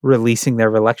releasing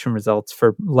their election results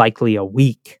for likely a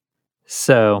week.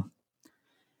 So,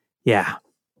 yeah.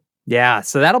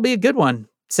 So that'll be a good one.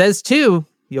 Says 2,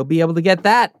 you'll be able to get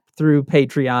that through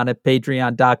Patreon at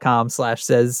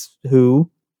patreon.com/sayswho.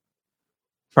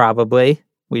 Probably.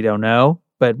 We don't know,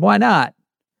 but why not?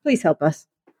 Please help us.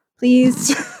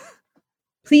 Please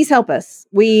help us.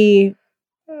 We're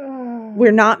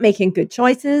not making good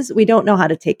choices. We don't know how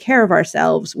to take care of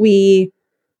ourselves.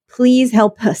 Please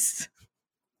help us.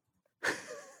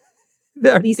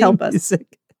 Please help us.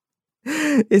 Music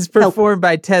is performed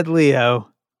by Ted Leo.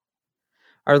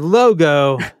 Our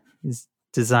logo is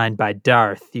designed by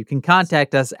Darth. You can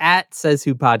contact us at Says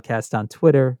Who Podcast on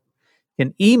Twitter. You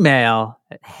can email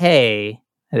at hey,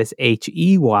 that is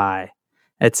HEY,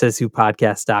 at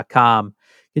sayswhopodcast.com.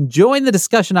 You can join the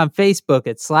discussion on Facebook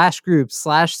at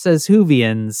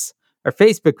 /group/SaysWhovians. Our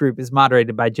Facebook group is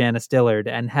moderated by Janice Dillard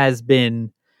and has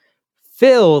been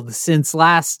filled since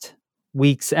last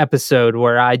week's episode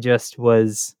where I just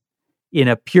was in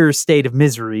a pure state of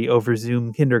misery over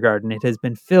Zoom kindergarten. It has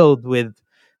been filled with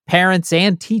parents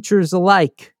and teachers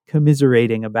alike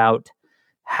commiserating about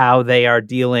how they are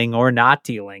dealing or not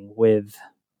dealing with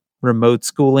remote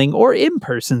schooling or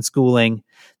in-person schooling.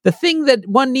 The thing that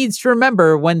one needs to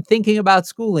remember when thinking about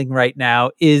schooling right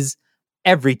now is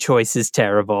every choice is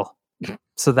terrible.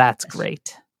 So that's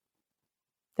great.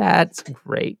 That's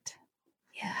great.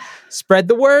 Yeah. Spread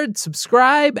the word,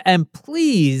 subscribe, and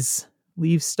please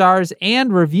leave stars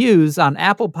and reviews on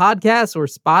Apple Podcasts or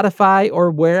Spotify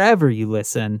or wherever you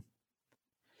listen.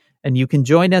 And you can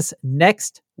join us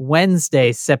next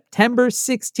Wednesday, September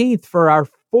 16th for our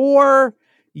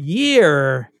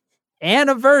 4-year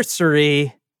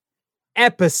anniversary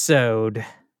episode.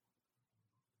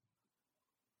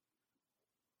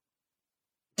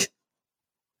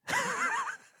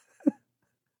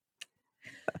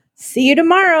 See you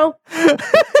tomorrow.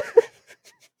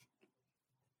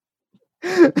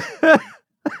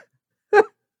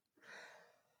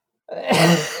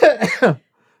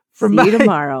 See you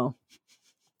tomorrow.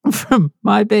 From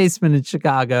my basement in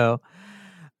Chicago,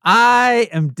 I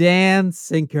am Dan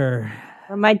Sinker.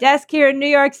 From my desk here in New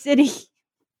York City,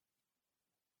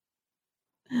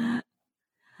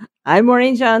 I'm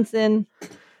Maureen Johnson.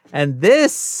 And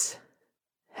this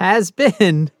has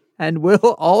been and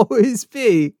will always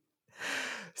be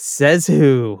Says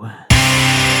Who.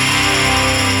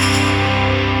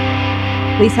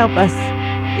 Please help us.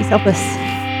 Please help us.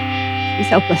 Please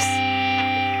help us.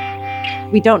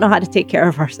 We don't know how to take care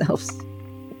of ourselves.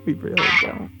 We really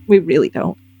don't. We really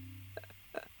don't.